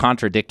so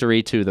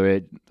contradictory to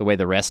the way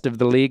the rest of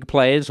the league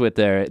plays with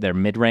their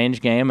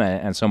mid-range game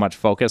and so much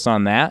focus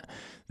on that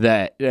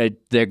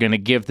they're going to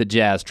give the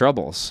Jazz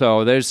trouble.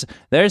 So there's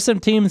some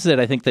teams that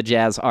I think the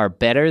Jazz are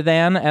better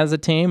than as a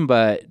team,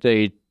 but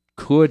they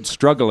could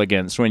struggle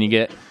against when you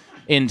get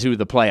into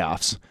the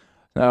playoffs.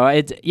 So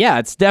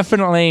it's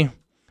definitely.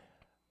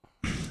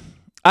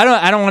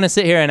 I don't want to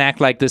sit here and act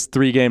like this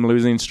 3-game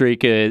losing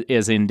streak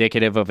is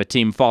indicative of a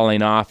team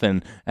falling off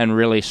and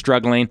really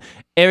struggling.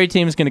 Every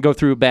team's going to go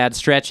through bad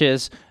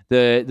stretches.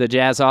 The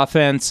Jazz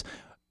offense,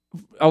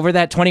 over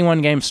that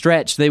 21-game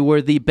stretch, they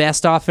were the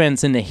best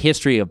offense in the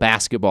history of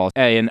basketball,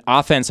 an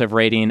offensive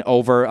rating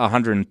over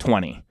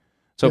 120.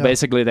 So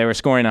basically, they were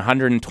scoring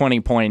 120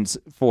 points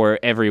for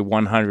every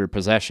 100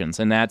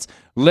 possessions, and that's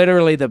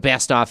literally the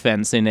best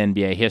offense in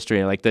NBA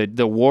history. Like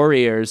the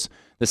Warriors,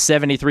 the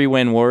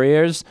 73-win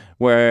Warriors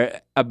were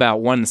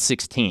about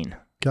 116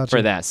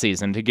 for that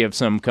season, to give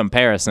some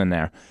comparison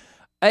there.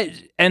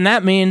 And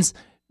that means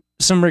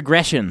some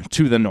regression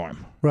to the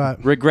norm. Right.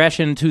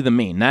 Regression to the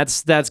mean.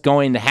 That's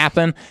going to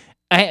happen.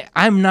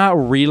 I'm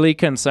not really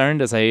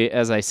concerned as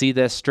I see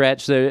this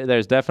stretch.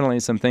 There's definitely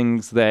some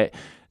things that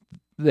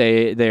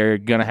they're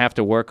going to have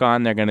to work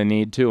on. They're going to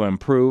need to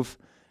improve.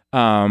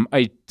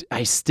 I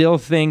still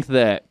think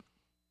that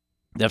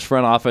the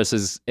front office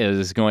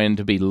is going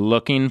to be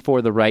looking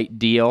for the right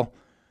deal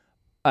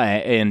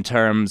in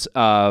terms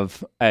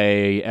of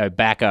a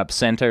backup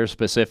center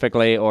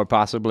specifically, or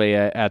possibly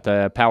at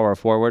the power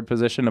forward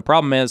position. The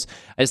problem is,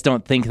 I just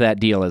don't think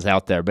that deal is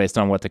out there based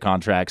on what the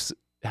contracts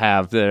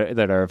have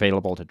that are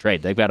available to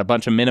trade. They've got a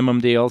bunch of minimum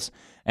deals,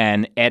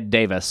 and Ed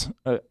Davis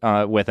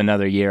with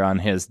another year on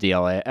his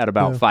deal at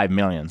about $5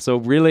 million. So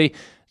really,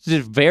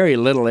 just very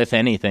little, if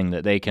anything,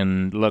 that they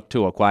can look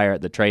to acquire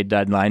at the trade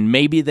deadline.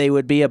 Maybe they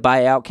would be a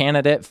buyout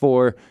candidate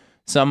for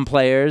some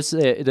players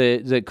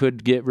that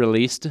could get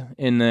released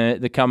in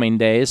the coming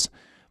days.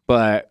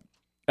 But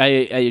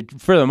I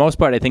for the most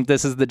part, I think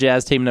this is the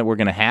Jazz team that we're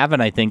going to have,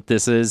 and I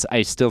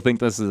still think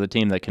this is a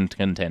team that can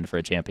contend for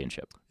a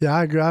championship. Yeah,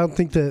 I agree. I don't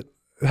think that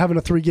having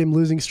a 3-game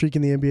losing streak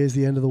in the NBA is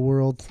the end of the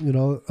world.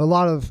 A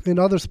lot of in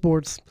other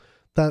sports,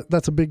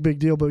 that's a big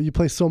deal, but you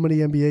play so many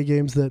NBA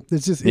games that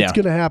it's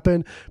going to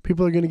happen.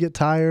 People are going to get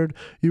tired.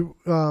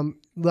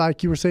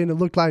 Like you were saying, it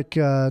looked like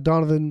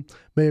Donovan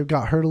may have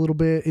got hurt a little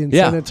bit in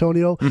San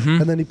Antonio,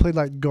 and then he played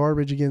like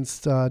garbage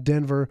against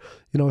Denver.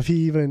 If he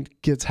even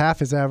gets half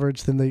his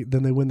average, then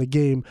they win the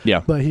game.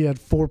 Yeah. But he had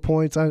 4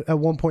 points. At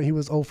one point, he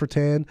was 0 for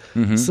 10.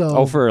 Mm-hmm. So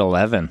 0 for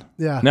 11.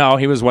 Yeah. No,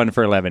 he was 1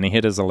 for 11. He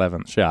hit his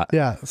 11th shot.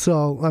 Yeah.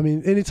 So I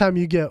mean, anytime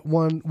you get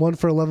one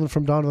for 11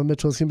 from Donovan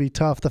Mitchell, it's gonna be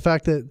tough. The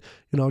fact that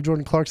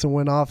Jordan Clarkson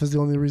went off is the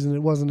only reason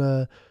it wasn't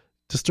a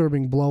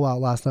disturbing blowout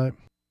last night.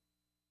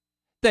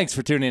 Thanks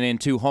for tuning in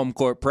to Home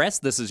Court Press.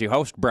 This is your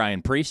host,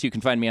 Brian Priest. You can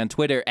find me on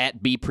Twitter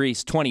at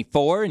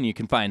bpriest24, and you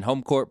can find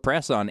Home Court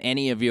Press on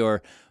any of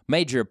your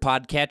major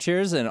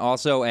podcatchers and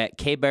also at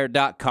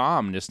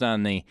kbear.com. Just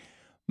on the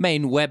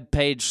main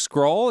webpage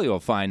scroll,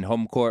 you'll find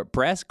Home Court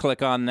Press.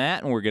 Click on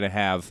that, and we're going to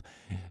have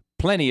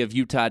plenty of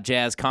Utah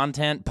Jazz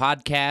content.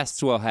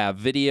 Podcasts will have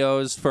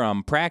videos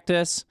from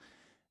practice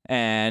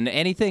and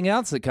anything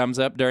else that comes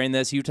up during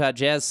this Utah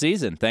Jazz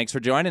season. Thanks for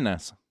joining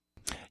us.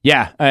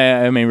 Yeah,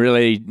 I mean,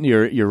 really,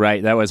 you're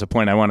right. That was a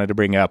point I wanted to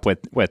bring up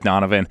with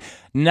Donovan.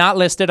 Not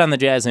listed on the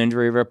Jazz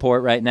injury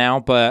report right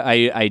now, but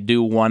I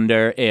do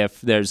wonder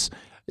if there's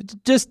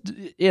just,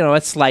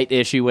 a slight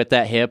issue with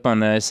that hip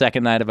on the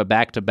second night of a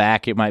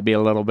back-to-back. It might be a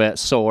little bit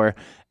sore.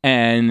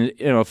 And,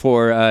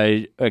 for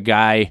a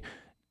guy,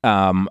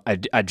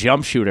 a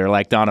jump shooter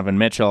like Donovan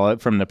Mitchell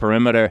from the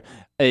perimeter,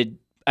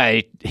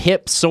 a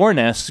hip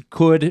soreness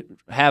could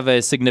have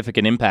a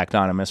significant impact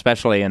on him,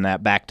 especially in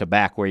that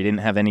back-to-back where he didn't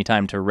have any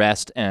time to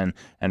rest and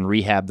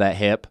rehab that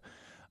hip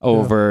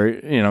over,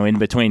 in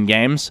between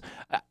games.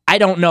 I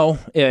don't know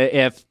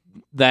if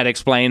that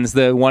explains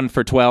the 1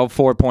 for 12,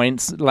 4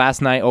 points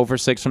last night, over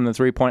 6 from the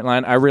three-point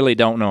line. I really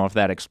don't know if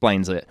that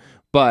explains it.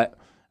 But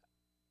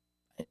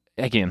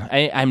again,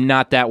 I'm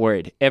not that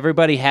worried.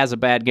 Everybody has a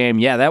bad game.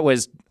 Yeah, that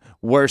was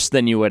worse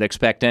than you would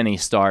expect any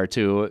star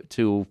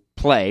to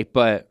play,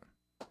 but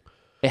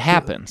it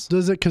happens.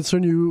 Does it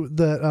concern you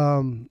that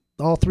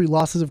all 3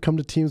 losses have come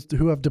to teams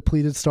who have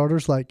depleted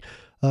starters? Like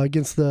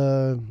against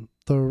the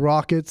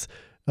Rockets,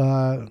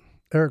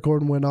 Eric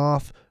Gordon went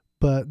off,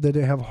 but they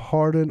didn't have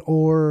Harden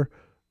or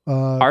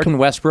Harden,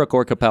 Westbrook,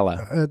 or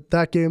Capella. At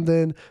that game,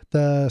 then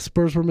the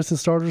Spurs were missing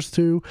starters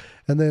too,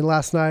 and then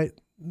last night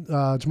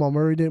Jamal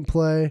Murray didn't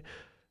play.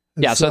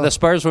 Yeah, so the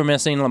Spurs were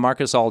missing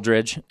LaMarcus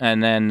Aldridge,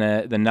 and then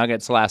the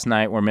Nuggets last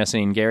night were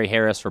missing Gary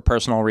Harris for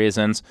personal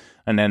reasons,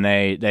 and then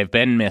they've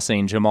been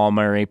missing Jamal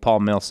Murray,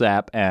 Paul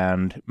Millsap,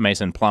 and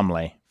Mason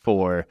Plumlee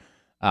for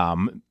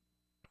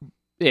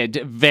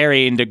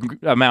varying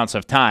amounts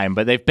of time,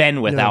 but they've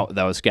been without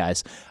those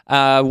guys.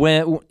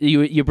 When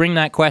you bring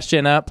that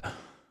question up,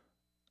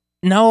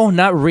 no,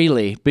 not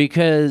really,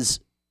 because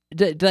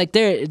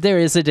there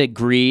is a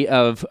degree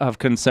of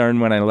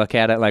concern when I look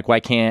at it. Like, why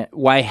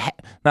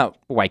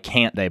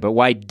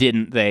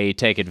didn't they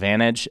take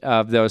advantage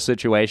of those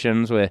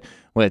situations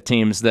with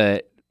teams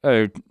that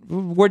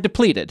were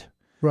depleted,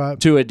 right,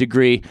 to a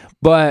degree?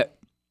 But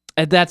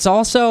that's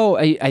also,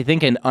 I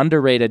think, an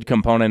underrated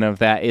component of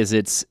that is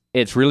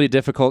it's really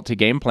difficult to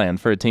game plan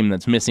for a team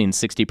that's missing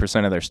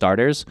 60% of their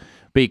starters,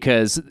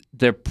 because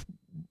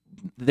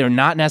they're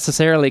not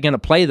necessarily going to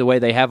play the way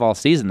they have all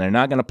season. They're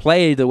not going to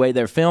play the way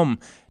their film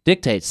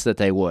dictates that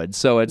they would.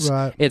 So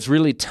it's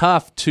really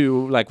tough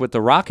to, like with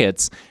the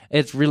Rockets,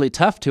 it's really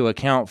tough to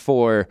account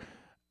for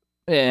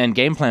and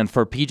game plan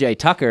for PJ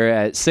Tucker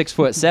at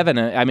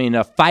 6'7". I mean,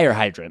 a fire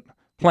hydrant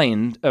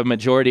playing a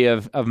majority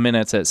of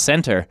minutes at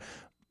center,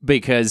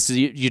 because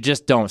you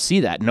just don't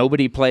see that.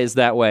 Nobody plays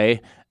that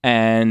way,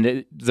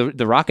 and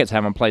the Rockets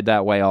haven't played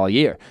that way all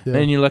year. Yeah.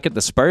 Then you look at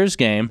the Spurs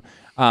game.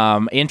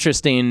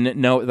 Interesting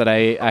note that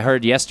I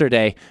heard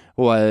yesterday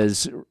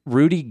was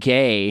Rudy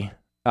Gay,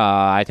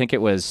 I think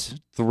it was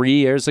 3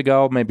 years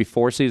ago, maybe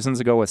 4 seasons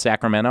ago with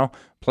Sacramento,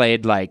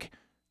 played like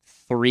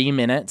 3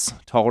 minutes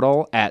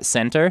total at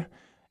center.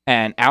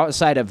 And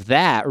outside of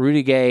that,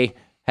 Rudy Gay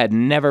had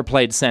never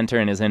played center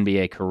in his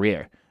NBA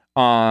career.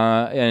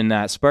 In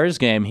that Spurs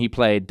game, he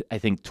played, I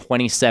think,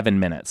 27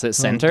 minutes at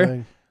center.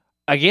 Okay.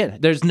 Again,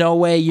 there's no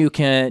way you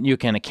can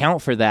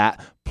account for that.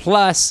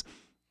 Plus,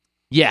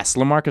 yes,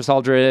 LaMarcus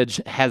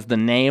Aldridge has the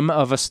name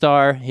of a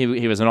star.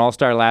 He was an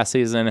all-star last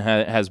season,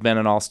 has been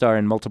an all-star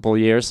in multiple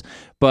years.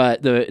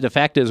 But the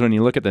fact is, when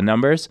you look at the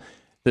numbers,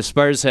 the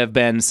Spurs have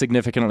been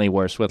significantly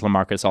worse with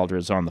LaMarcus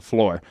Aldridge on the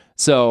floor.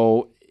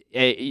 So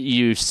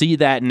you see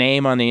that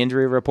name on the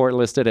injury report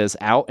listed as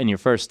out, and your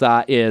first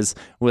thought is,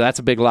 well, that's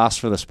a big loss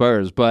for the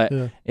Spurs. But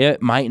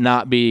it might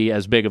not be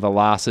as big of a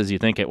loss as you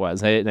think it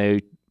was.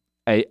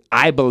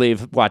 I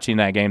believe, watching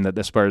that game, that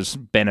the Spurs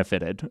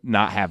benefited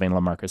not having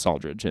LaMarcus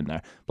Aldridge in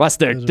there. Plus,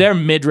 their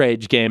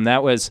mid-range game,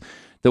 that was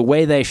the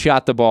way they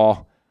shot the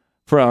ball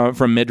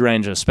from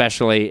mid-range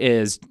especially,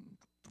 is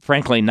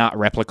frankly not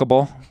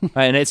replicable.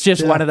 And it's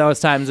just one of those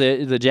times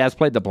the Jazz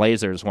played the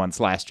Blazers once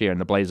last year, and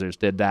the Blazers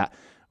did that,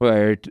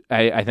 where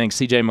I think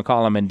C.J.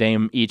 McCollum and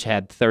Dame each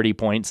had 30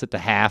 points at the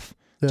half.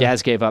 Yeah.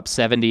 Jazz gave up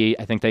 70.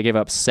 I think they gave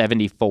up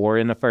 74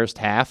 in the first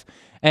half.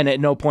 And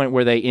at no point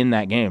were they in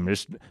that game,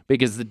 just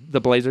because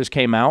the Blazers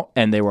came out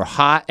and they were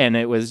hot, and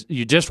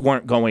you just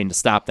weren't going to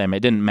stop them. It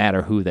didn't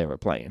matter who they were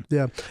playing.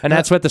 Yeah, and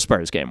that's what the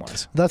Spurs game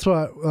was. That's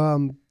what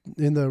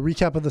in the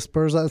recap of the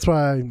Spurs, that's what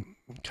I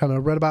kind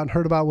of read about and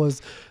heard about,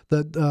 was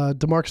that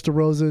DeMarcus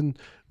DeRozan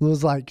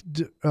was like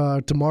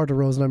DeMar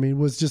DeRozan,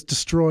 was just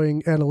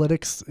destroying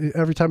analytics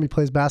every time he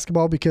plays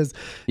basketball, because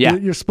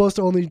you're supposed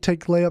to only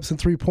take layups and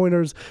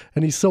three-pointers,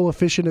 and he's so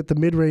efficient at the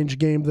mid-range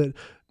game that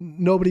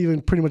nobody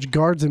even pretty much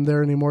guards him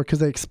there anymore, because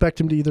they expect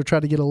him to either try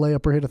to get a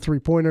layup or hit a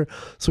three-pointer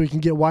so he can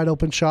get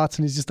wide-open shots,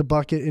 and he's just a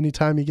bucket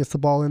anytime he gets the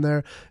ball in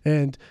there.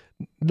 And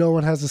no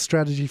one has a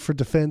strategy for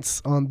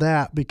defense on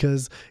that,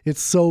 because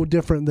it's so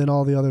different than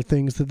all the other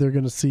things that they're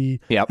going to see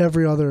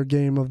every other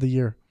game of the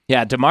year.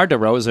 Yeah, DeMar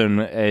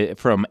DeRozan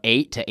from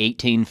 8 to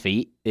 18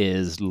 feet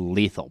is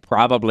lethal.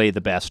 Probably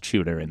the best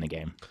shooter in the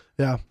game.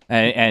 Yeah.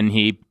 And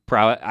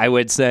I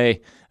would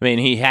say, I mean,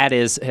 he had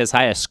his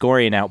highest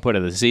scoring output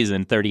of the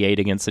season, 38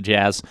 against the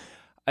Jazz.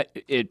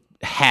 It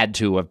had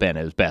to have been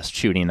his best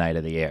shooting night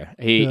of the year.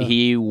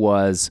 He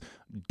was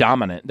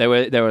dominant. There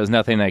was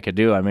nothing they could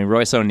do. I mean,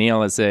 Royce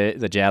O'Neal is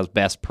the Jazz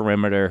best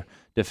perimeter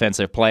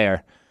defensive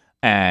player,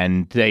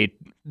 and they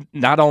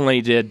not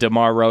only did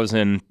DeMar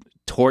Rosen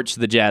torch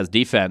the Jazz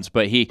defense,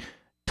 but he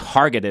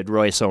targeted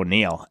Royce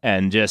O'Neal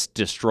and just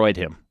destroyed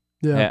him.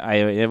 Yeah.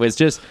 It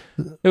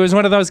was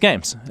one of those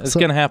games. It's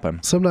going to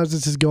happen. Sometimes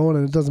it's just going,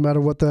 and it doesn't matter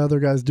what the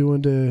other guy's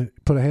doing to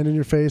put a hand in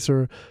your face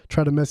or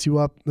try to mess you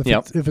up.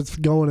 If it's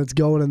going, it's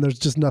going, and there's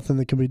just nothing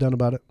that can be done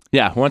about it.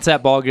 Yeah, once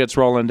that ball gets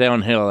rolling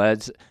downhill,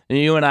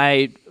 you and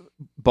I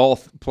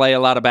both play a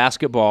lot of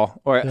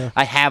basketball, or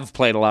I have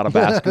played a lot of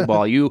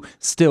basketball. You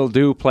still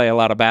do play a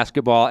lot of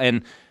basketball,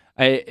 and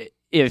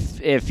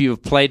if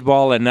you've played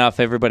ball enough,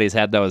 everybody's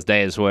had those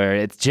days where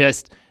it's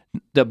just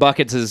the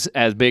bucket's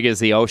as big as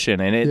the ocean,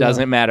 and it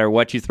doesn't matter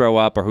what you throw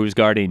up or who's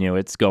guarding you,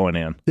 it's going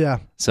in. Yeah.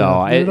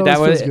 So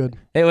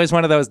it was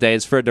one of those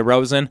days for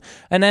DeRozan.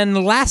 And then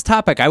the last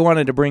topic I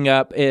wanted to bring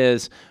up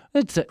is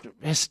let's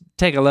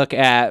take a look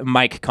at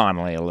Mike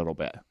Conley a little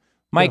bit.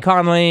 Mike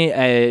Conley,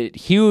 a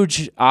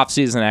huge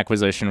offseason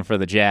acquisition for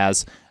the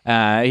Jazz.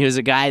 He was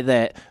a guy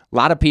that a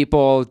lot of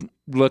people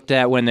looked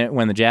at when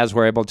the Jazz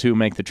were able to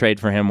make the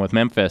trade for him with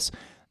Memphis.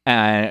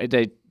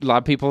 A lot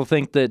of people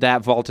think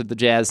that vaulted the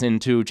Jazz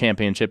into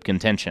championship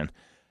contention.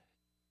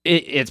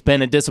 It's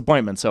been a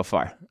disappointment so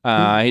far.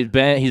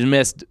 He's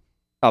missed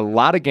a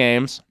lot of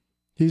games.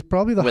 He's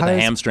probably the with highest,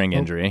 a hamstring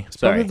injury. He's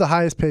probably the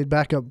highest paid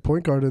backup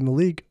point guard in the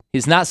league.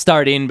 He's not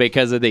starting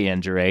because of the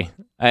injury.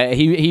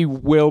 He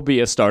will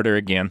be a starter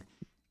again.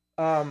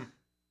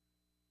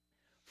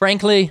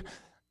 Frankly,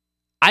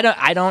 I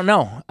don't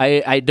know.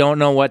 I don't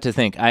know what to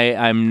think.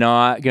 I'm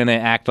not gonna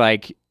act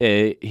like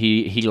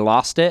he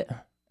lost it.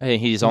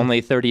 He's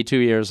only 32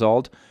 years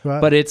old,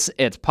 but it's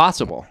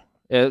possible.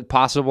 It's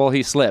possible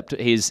he slipped.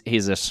 He's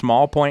a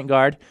small point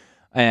guard,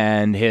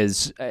 and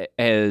his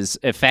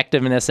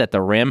effectiveness at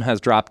the rim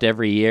has dropped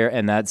every year,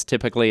 and that's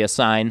typically a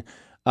sign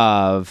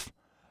of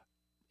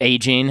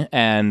aging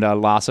and a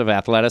loss of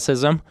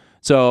athleticism.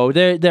 So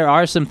there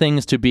are some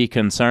things to be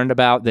concerned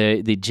about.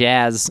 The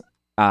Jazz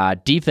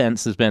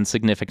defense has been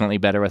significantly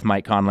better with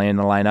Mike Conley in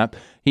the lineup.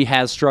 He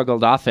has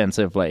struggled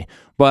offensively,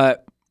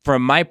 but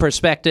from my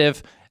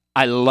perspective,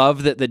 I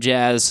love that the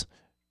Jazz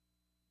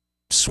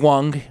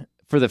swung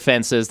for the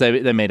fences.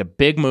 They made a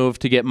big move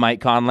to get Mike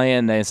Conley,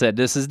 and they said,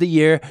 this is the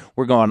year.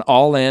 We're going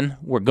all in.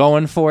 We're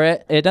going for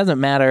it. It doesn't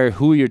matter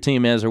who your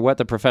team is or what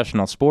the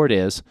professional sport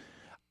is.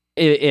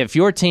 If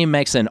your team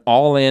makes an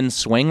all-in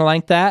swing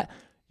like that,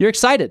 you're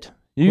excited.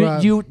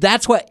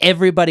 That's what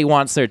everybody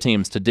wants their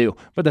teams to do.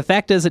 But the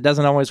fact is, it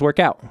doesn't always work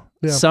out.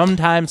 Yeah.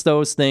 Sometimes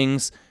those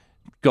things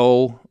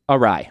go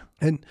awry.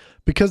 And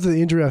because of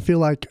the injury, I feel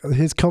like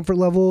his comfort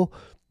level,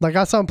 like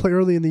I saw him play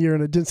early in the year,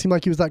 and it didn't seem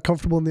like he was that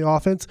comfortable in the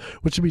offense,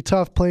 which would be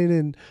tough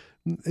playing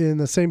in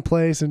the same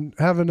place and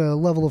having a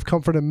level of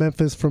comfort in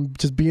Memphis from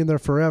just being there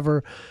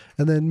forever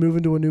and then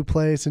moving to a new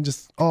place and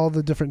just all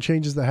the different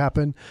changes that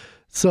happen.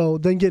 So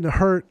then getting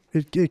hurt,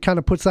 it kind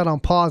of puts that on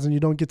pause, and you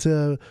don't get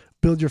to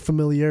build your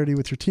familiarity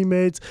with your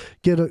teammates,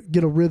 get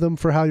a rhythm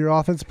for how your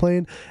offense is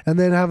playing, and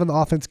then having the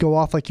offense go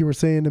off like you were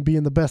saying and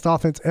being the best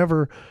offense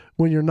ever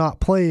when you're not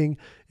playing.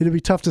 It'd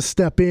be tough to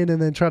step in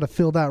and then try to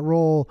fill that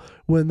role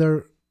when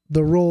the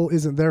role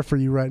isn't there for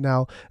you right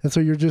now. And so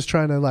you're just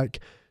trying to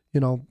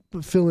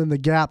fill in the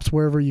gaps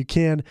wherever you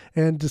can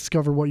and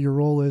discover what your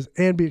role is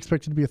and be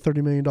expected to be a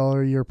 $30 million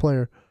a year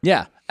player.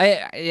 Yeah.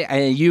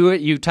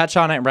 You touch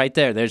on it right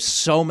there. There's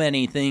so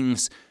many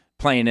things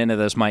playing into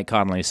this Mike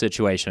Conley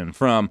situation.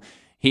 From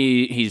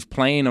he's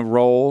playing a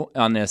role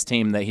on this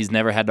team that he's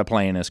never had to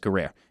play in his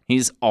career.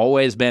 He's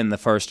always been the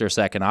first or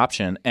second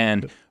option.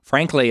 And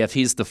frankly, if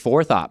he's the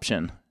fourth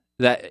option,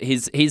 that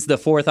he's the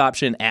fourth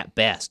option at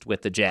best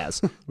with the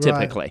Jazz,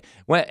 typically.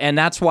 Right. And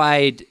that's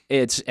why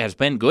it has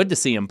been good to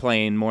see him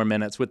playing more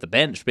minutes with the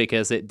bench,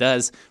 because it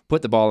does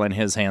put the ball in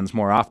his hands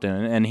more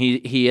often, and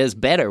he is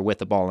better with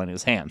the ball in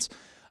his hands.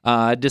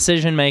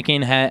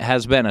 Decision-making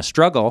has been a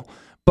struggle,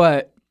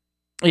 but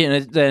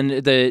then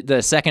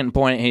the second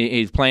point,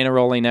 he's playing a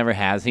role he never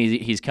has.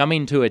 He's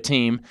coming to a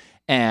team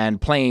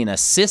and playing a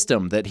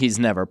system that he's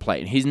never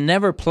played. He's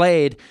never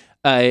played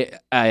a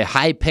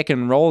high pick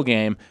and roll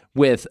game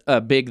with a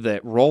big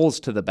that rolls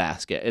to the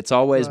basket. It's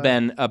always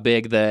been a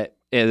big that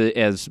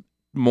is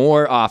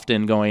more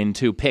often going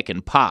to pick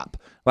and pop,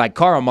 like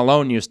Karl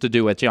Malone used to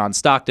do with John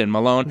Stockton.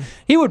 Malone,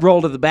 he would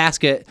roll to the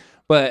basket,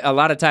 but a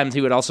lot of times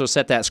he would also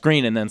set that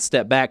screen and then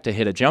step back to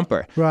hit a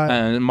jumper. Right.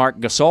 And Marc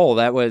Gasol,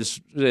 that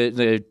was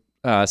the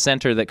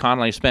center that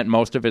Conley spent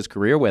most of his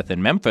career with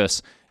in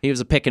Memphis. He was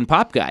a pick and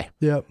pop guy,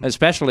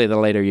 especially the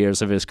later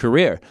years of his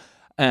career.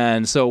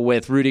 And so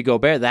with Rudy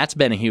Gobert, that's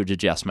been a huge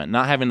adjustment.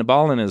 Not having the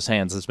ball in his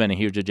hands has been a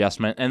huge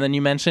adjustment. And then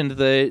you mentioned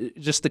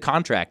the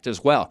contract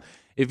as well.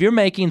 If you're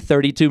making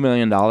 $32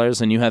 million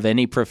and you have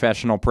any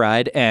professional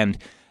pride, and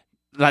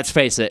let's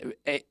face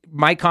it,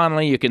 Mike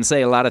Conley, you can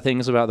say a lot of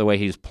things about the way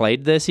he's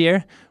played this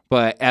year,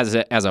 but as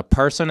a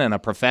person and a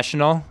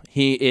professional,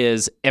 he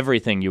is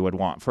everything you would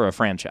want for a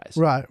franchise.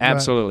 Right.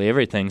 Absolutely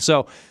everything.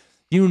 So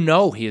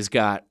he's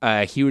got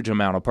a huge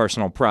amount of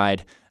personal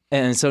pride.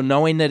 And so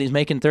knowing that he's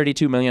making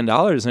 $32 million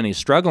and he's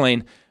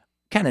struggling,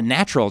 kind of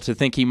natural to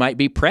think he might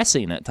be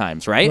pressing at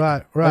times,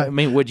 right? Right. I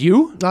mean, would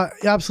you?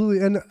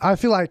 Absolutely. And I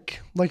feel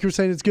like you were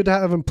saying, it's good to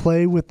have him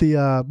play with the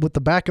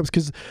backups,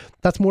 because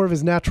that's more of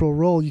his natural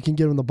role. You can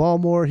give him the ball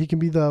more. He can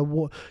be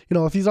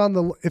if he's in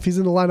the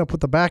lineup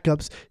with the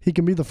backups, he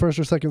can be the first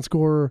or second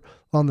scorer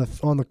on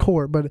the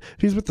court. But if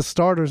he's with the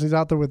starters, he's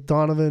out there with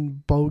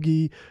Donovan,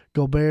 Bogey,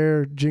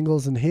 Gobert,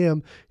 Jingles, and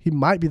him, he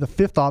might be the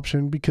fifth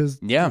option, because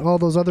all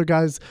those other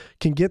guys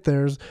can get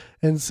theirs,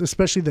 and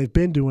especially they've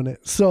been doing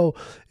it. So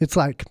it's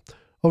like,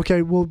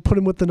 okay, we'll put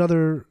him with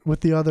the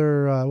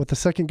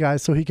second guy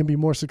so he can be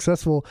more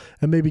successful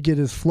and maybe get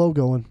his flow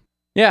going.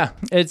 Yeah,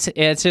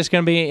 it's just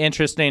going to be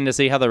interesting to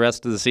see how the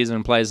rest of the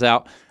season plays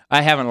out.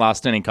 I haven't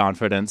lost any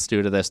confidence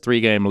due to this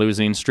 3-game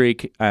losing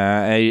streak.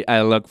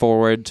 I look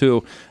forward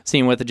to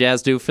seeing what the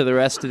Jazz do for the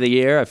rest of the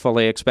year. I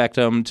fully expect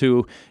them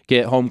to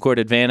get home court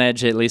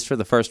advantage, at least for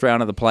the first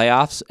round of the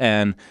playoffs.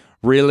 And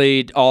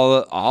really,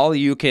 all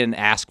you can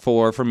ask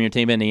for from your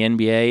team in the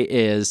NBA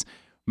is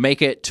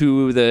make it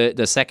to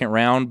the second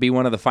round, be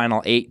one of the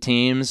final 8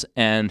 teams.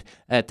 And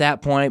at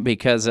that point,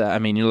 because,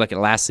 you look at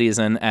last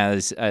season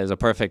as a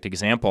perfect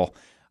example.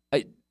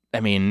 I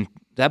mean,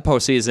 that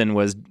postseason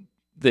was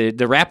the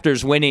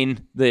Raptors winning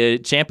the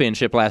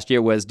championship last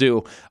year was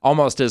due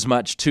almost as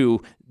much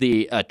to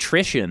the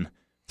attrition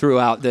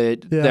throughout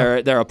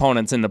their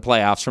opponents in the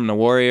playoffs, from the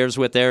Warriors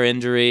with their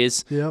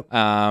injuries. Yep.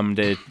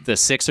 The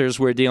Sixers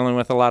were dealing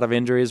with a lot of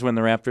injuries when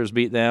the Raptors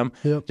beat them.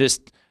 Yep.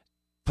 Just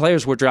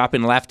players were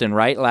dropping left and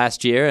right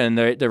last year, and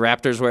the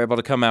Raptors were able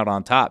to come out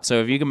on top.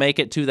 So if you can make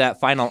it to that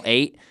final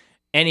 8,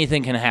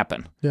 anything can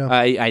happen. Yeah.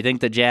 I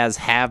think the Jazz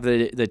have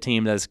the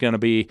team that's going to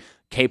be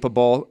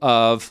capable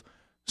of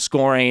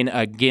scoring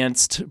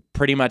against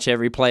pretty much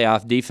every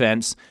playoff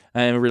defense.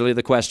 And really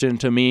the question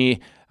to me,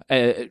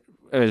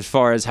 as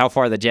far as how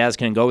far the Jazz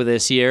can go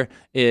this year,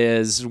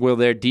 is will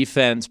their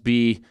defense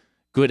be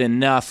good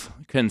enough,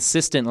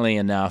 consistently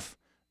enough,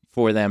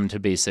 for them to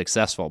be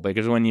successful?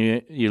 Because when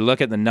you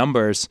look at the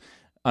numbers,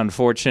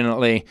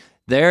 unfortunately,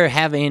 they're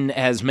having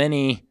as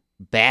many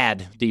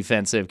bad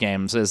defensive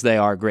games as they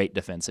are great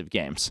defensive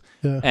games.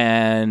 Yeah.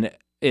 And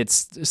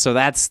that's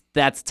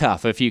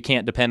tough if you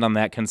can't depend on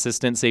that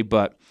consistency.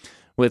 But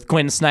with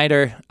Quinn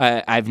Snyder,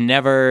 I've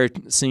never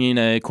seen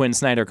a Quinn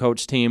Snyder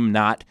coach team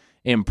not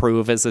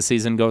improve as the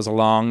season goes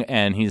along,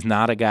 and he's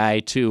not a guy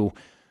to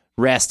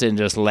rest and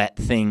just let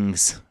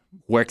things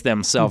work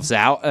themselves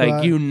out.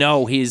 Right.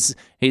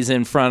 He's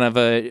in front of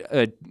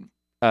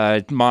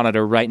a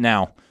monitor right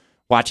now,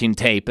 watching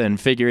tape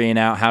and figuring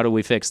out, how do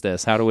we fix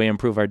this? How do we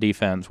improve our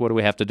defense? What do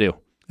we have to do?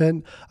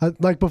 And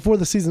before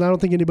the season, I don't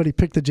think anybody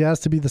picked the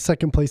Jazz to be the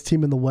second place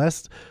team in the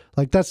West.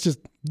 Like that's just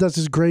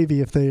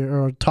gravy if they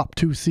are a top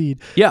 2 seed.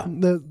 Yeah.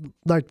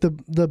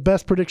 The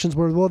best predictions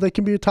were, well, they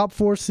can be a top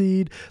 4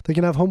 seed. They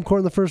can have home court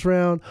in the first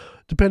round,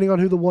 depending on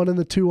who the 1 and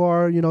the 2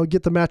 are.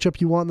 Get the matchup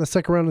you want in the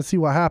second round and see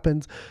what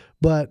happens.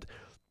 But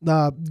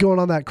going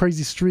on that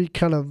crazy streak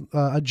kind of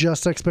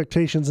adjusts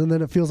expectations, and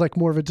then it feels like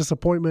more of a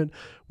disappointment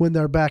when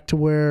they're back to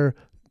where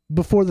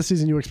before the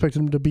season you expected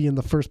them to be in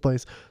the first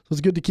place. So it's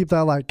good to keep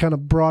that kind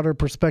of broader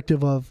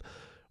perspective of,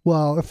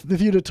 well,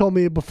 if you'd have told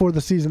me before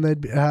the season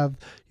they'd have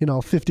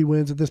 50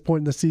 wins at this point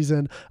in the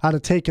season, I'd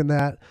have taken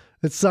that.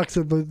 It sucks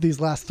that these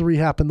last 3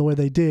 happened the way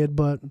they did,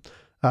 but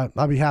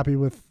I'd be happy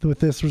with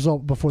this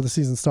result before the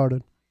season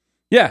started.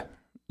 Yeah,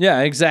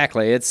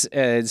 exactly. It's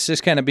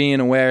just kind of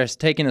being aware,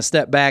 taking a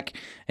step back,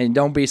 and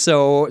don't be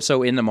so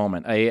in the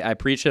moment. I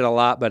preach it a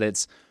lot, but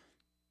it's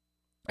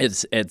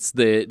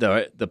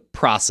the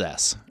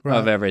process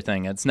of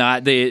everything. It's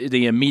not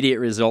the immediate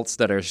results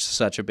that are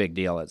such a big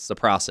deal. It's the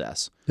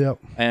process. Yep.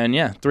 And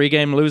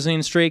 3-game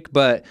losing streak,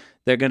 but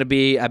they're going to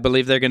be, I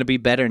believe they're going to be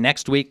better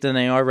next week than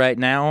they are right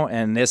now.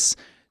 And this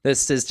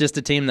is just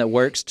a team that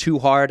works too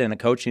hard, and a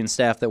coaching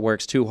staff that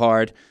works too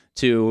hard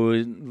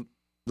to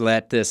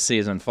let this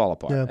season fall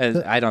apart.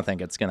 Yeah. I don't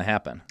think it's going to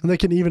happen. And they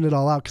can even it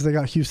all out because they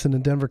got Houston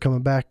and Denver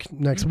coming back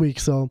next week.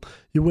 So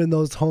you win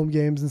those home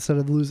games instead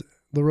of lose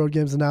the road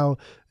games, and now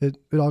it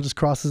all just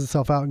crosses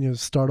itself out, and you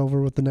start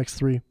over with the next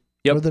 3.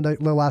 Yep. Or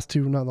the last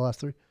 2, not the last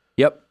 3.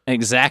 Yep,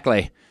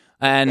 exactly.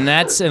 And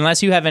that's,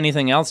 unless you have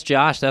anything else,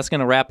 Josh, that's going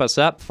to wrap us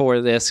up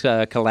for this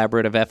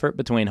collaborative effort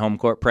between Home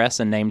Court Press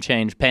and Name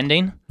Change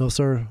Pending. No,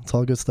 sir. It's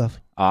all good stuff.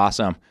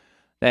 Awesome.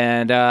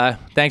 And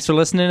thanks for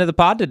listening to the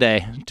pod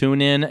today.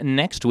 Tune in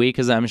next week,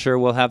 as I'm sure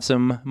we'll have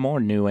some more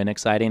new and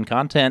exciting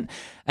content.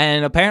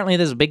 And apparently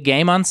there's a big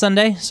game on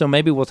Sunday, so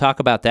maybe we'll talk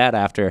about that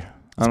after.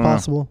 It's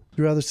possible. Would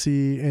you rather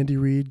see Andy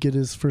Reid get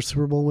his first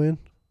Super Bowl win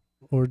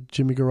or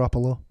Jimmy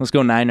Garoppolo? Let's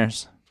go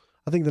Niners.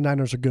 I think the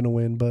Niners are going to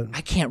win, but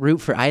I can't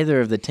root for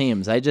either of the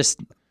teams.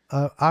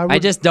 I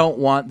just don't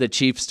want the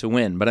Chiefs to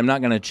win, but I'm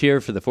not going to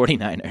cheer for the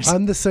 49ers.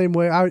 I'm the same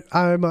way. I'm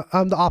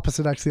the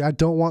opposite, actually. I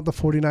don't want the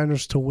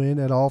 49ers to win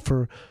at all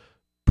for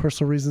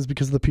personal reasons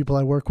because of the people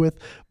I work with.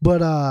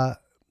 But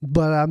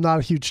I'm not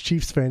a huge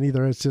Chiefs fan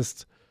either. It's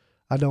just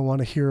I don't want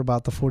to hear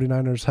about the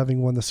 49ers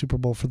having won the Super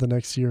Bowl for the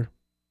next year.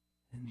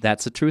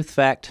 That's a truth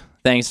fact.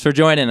 Thanks for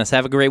joining us.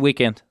 Have a great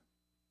weekend.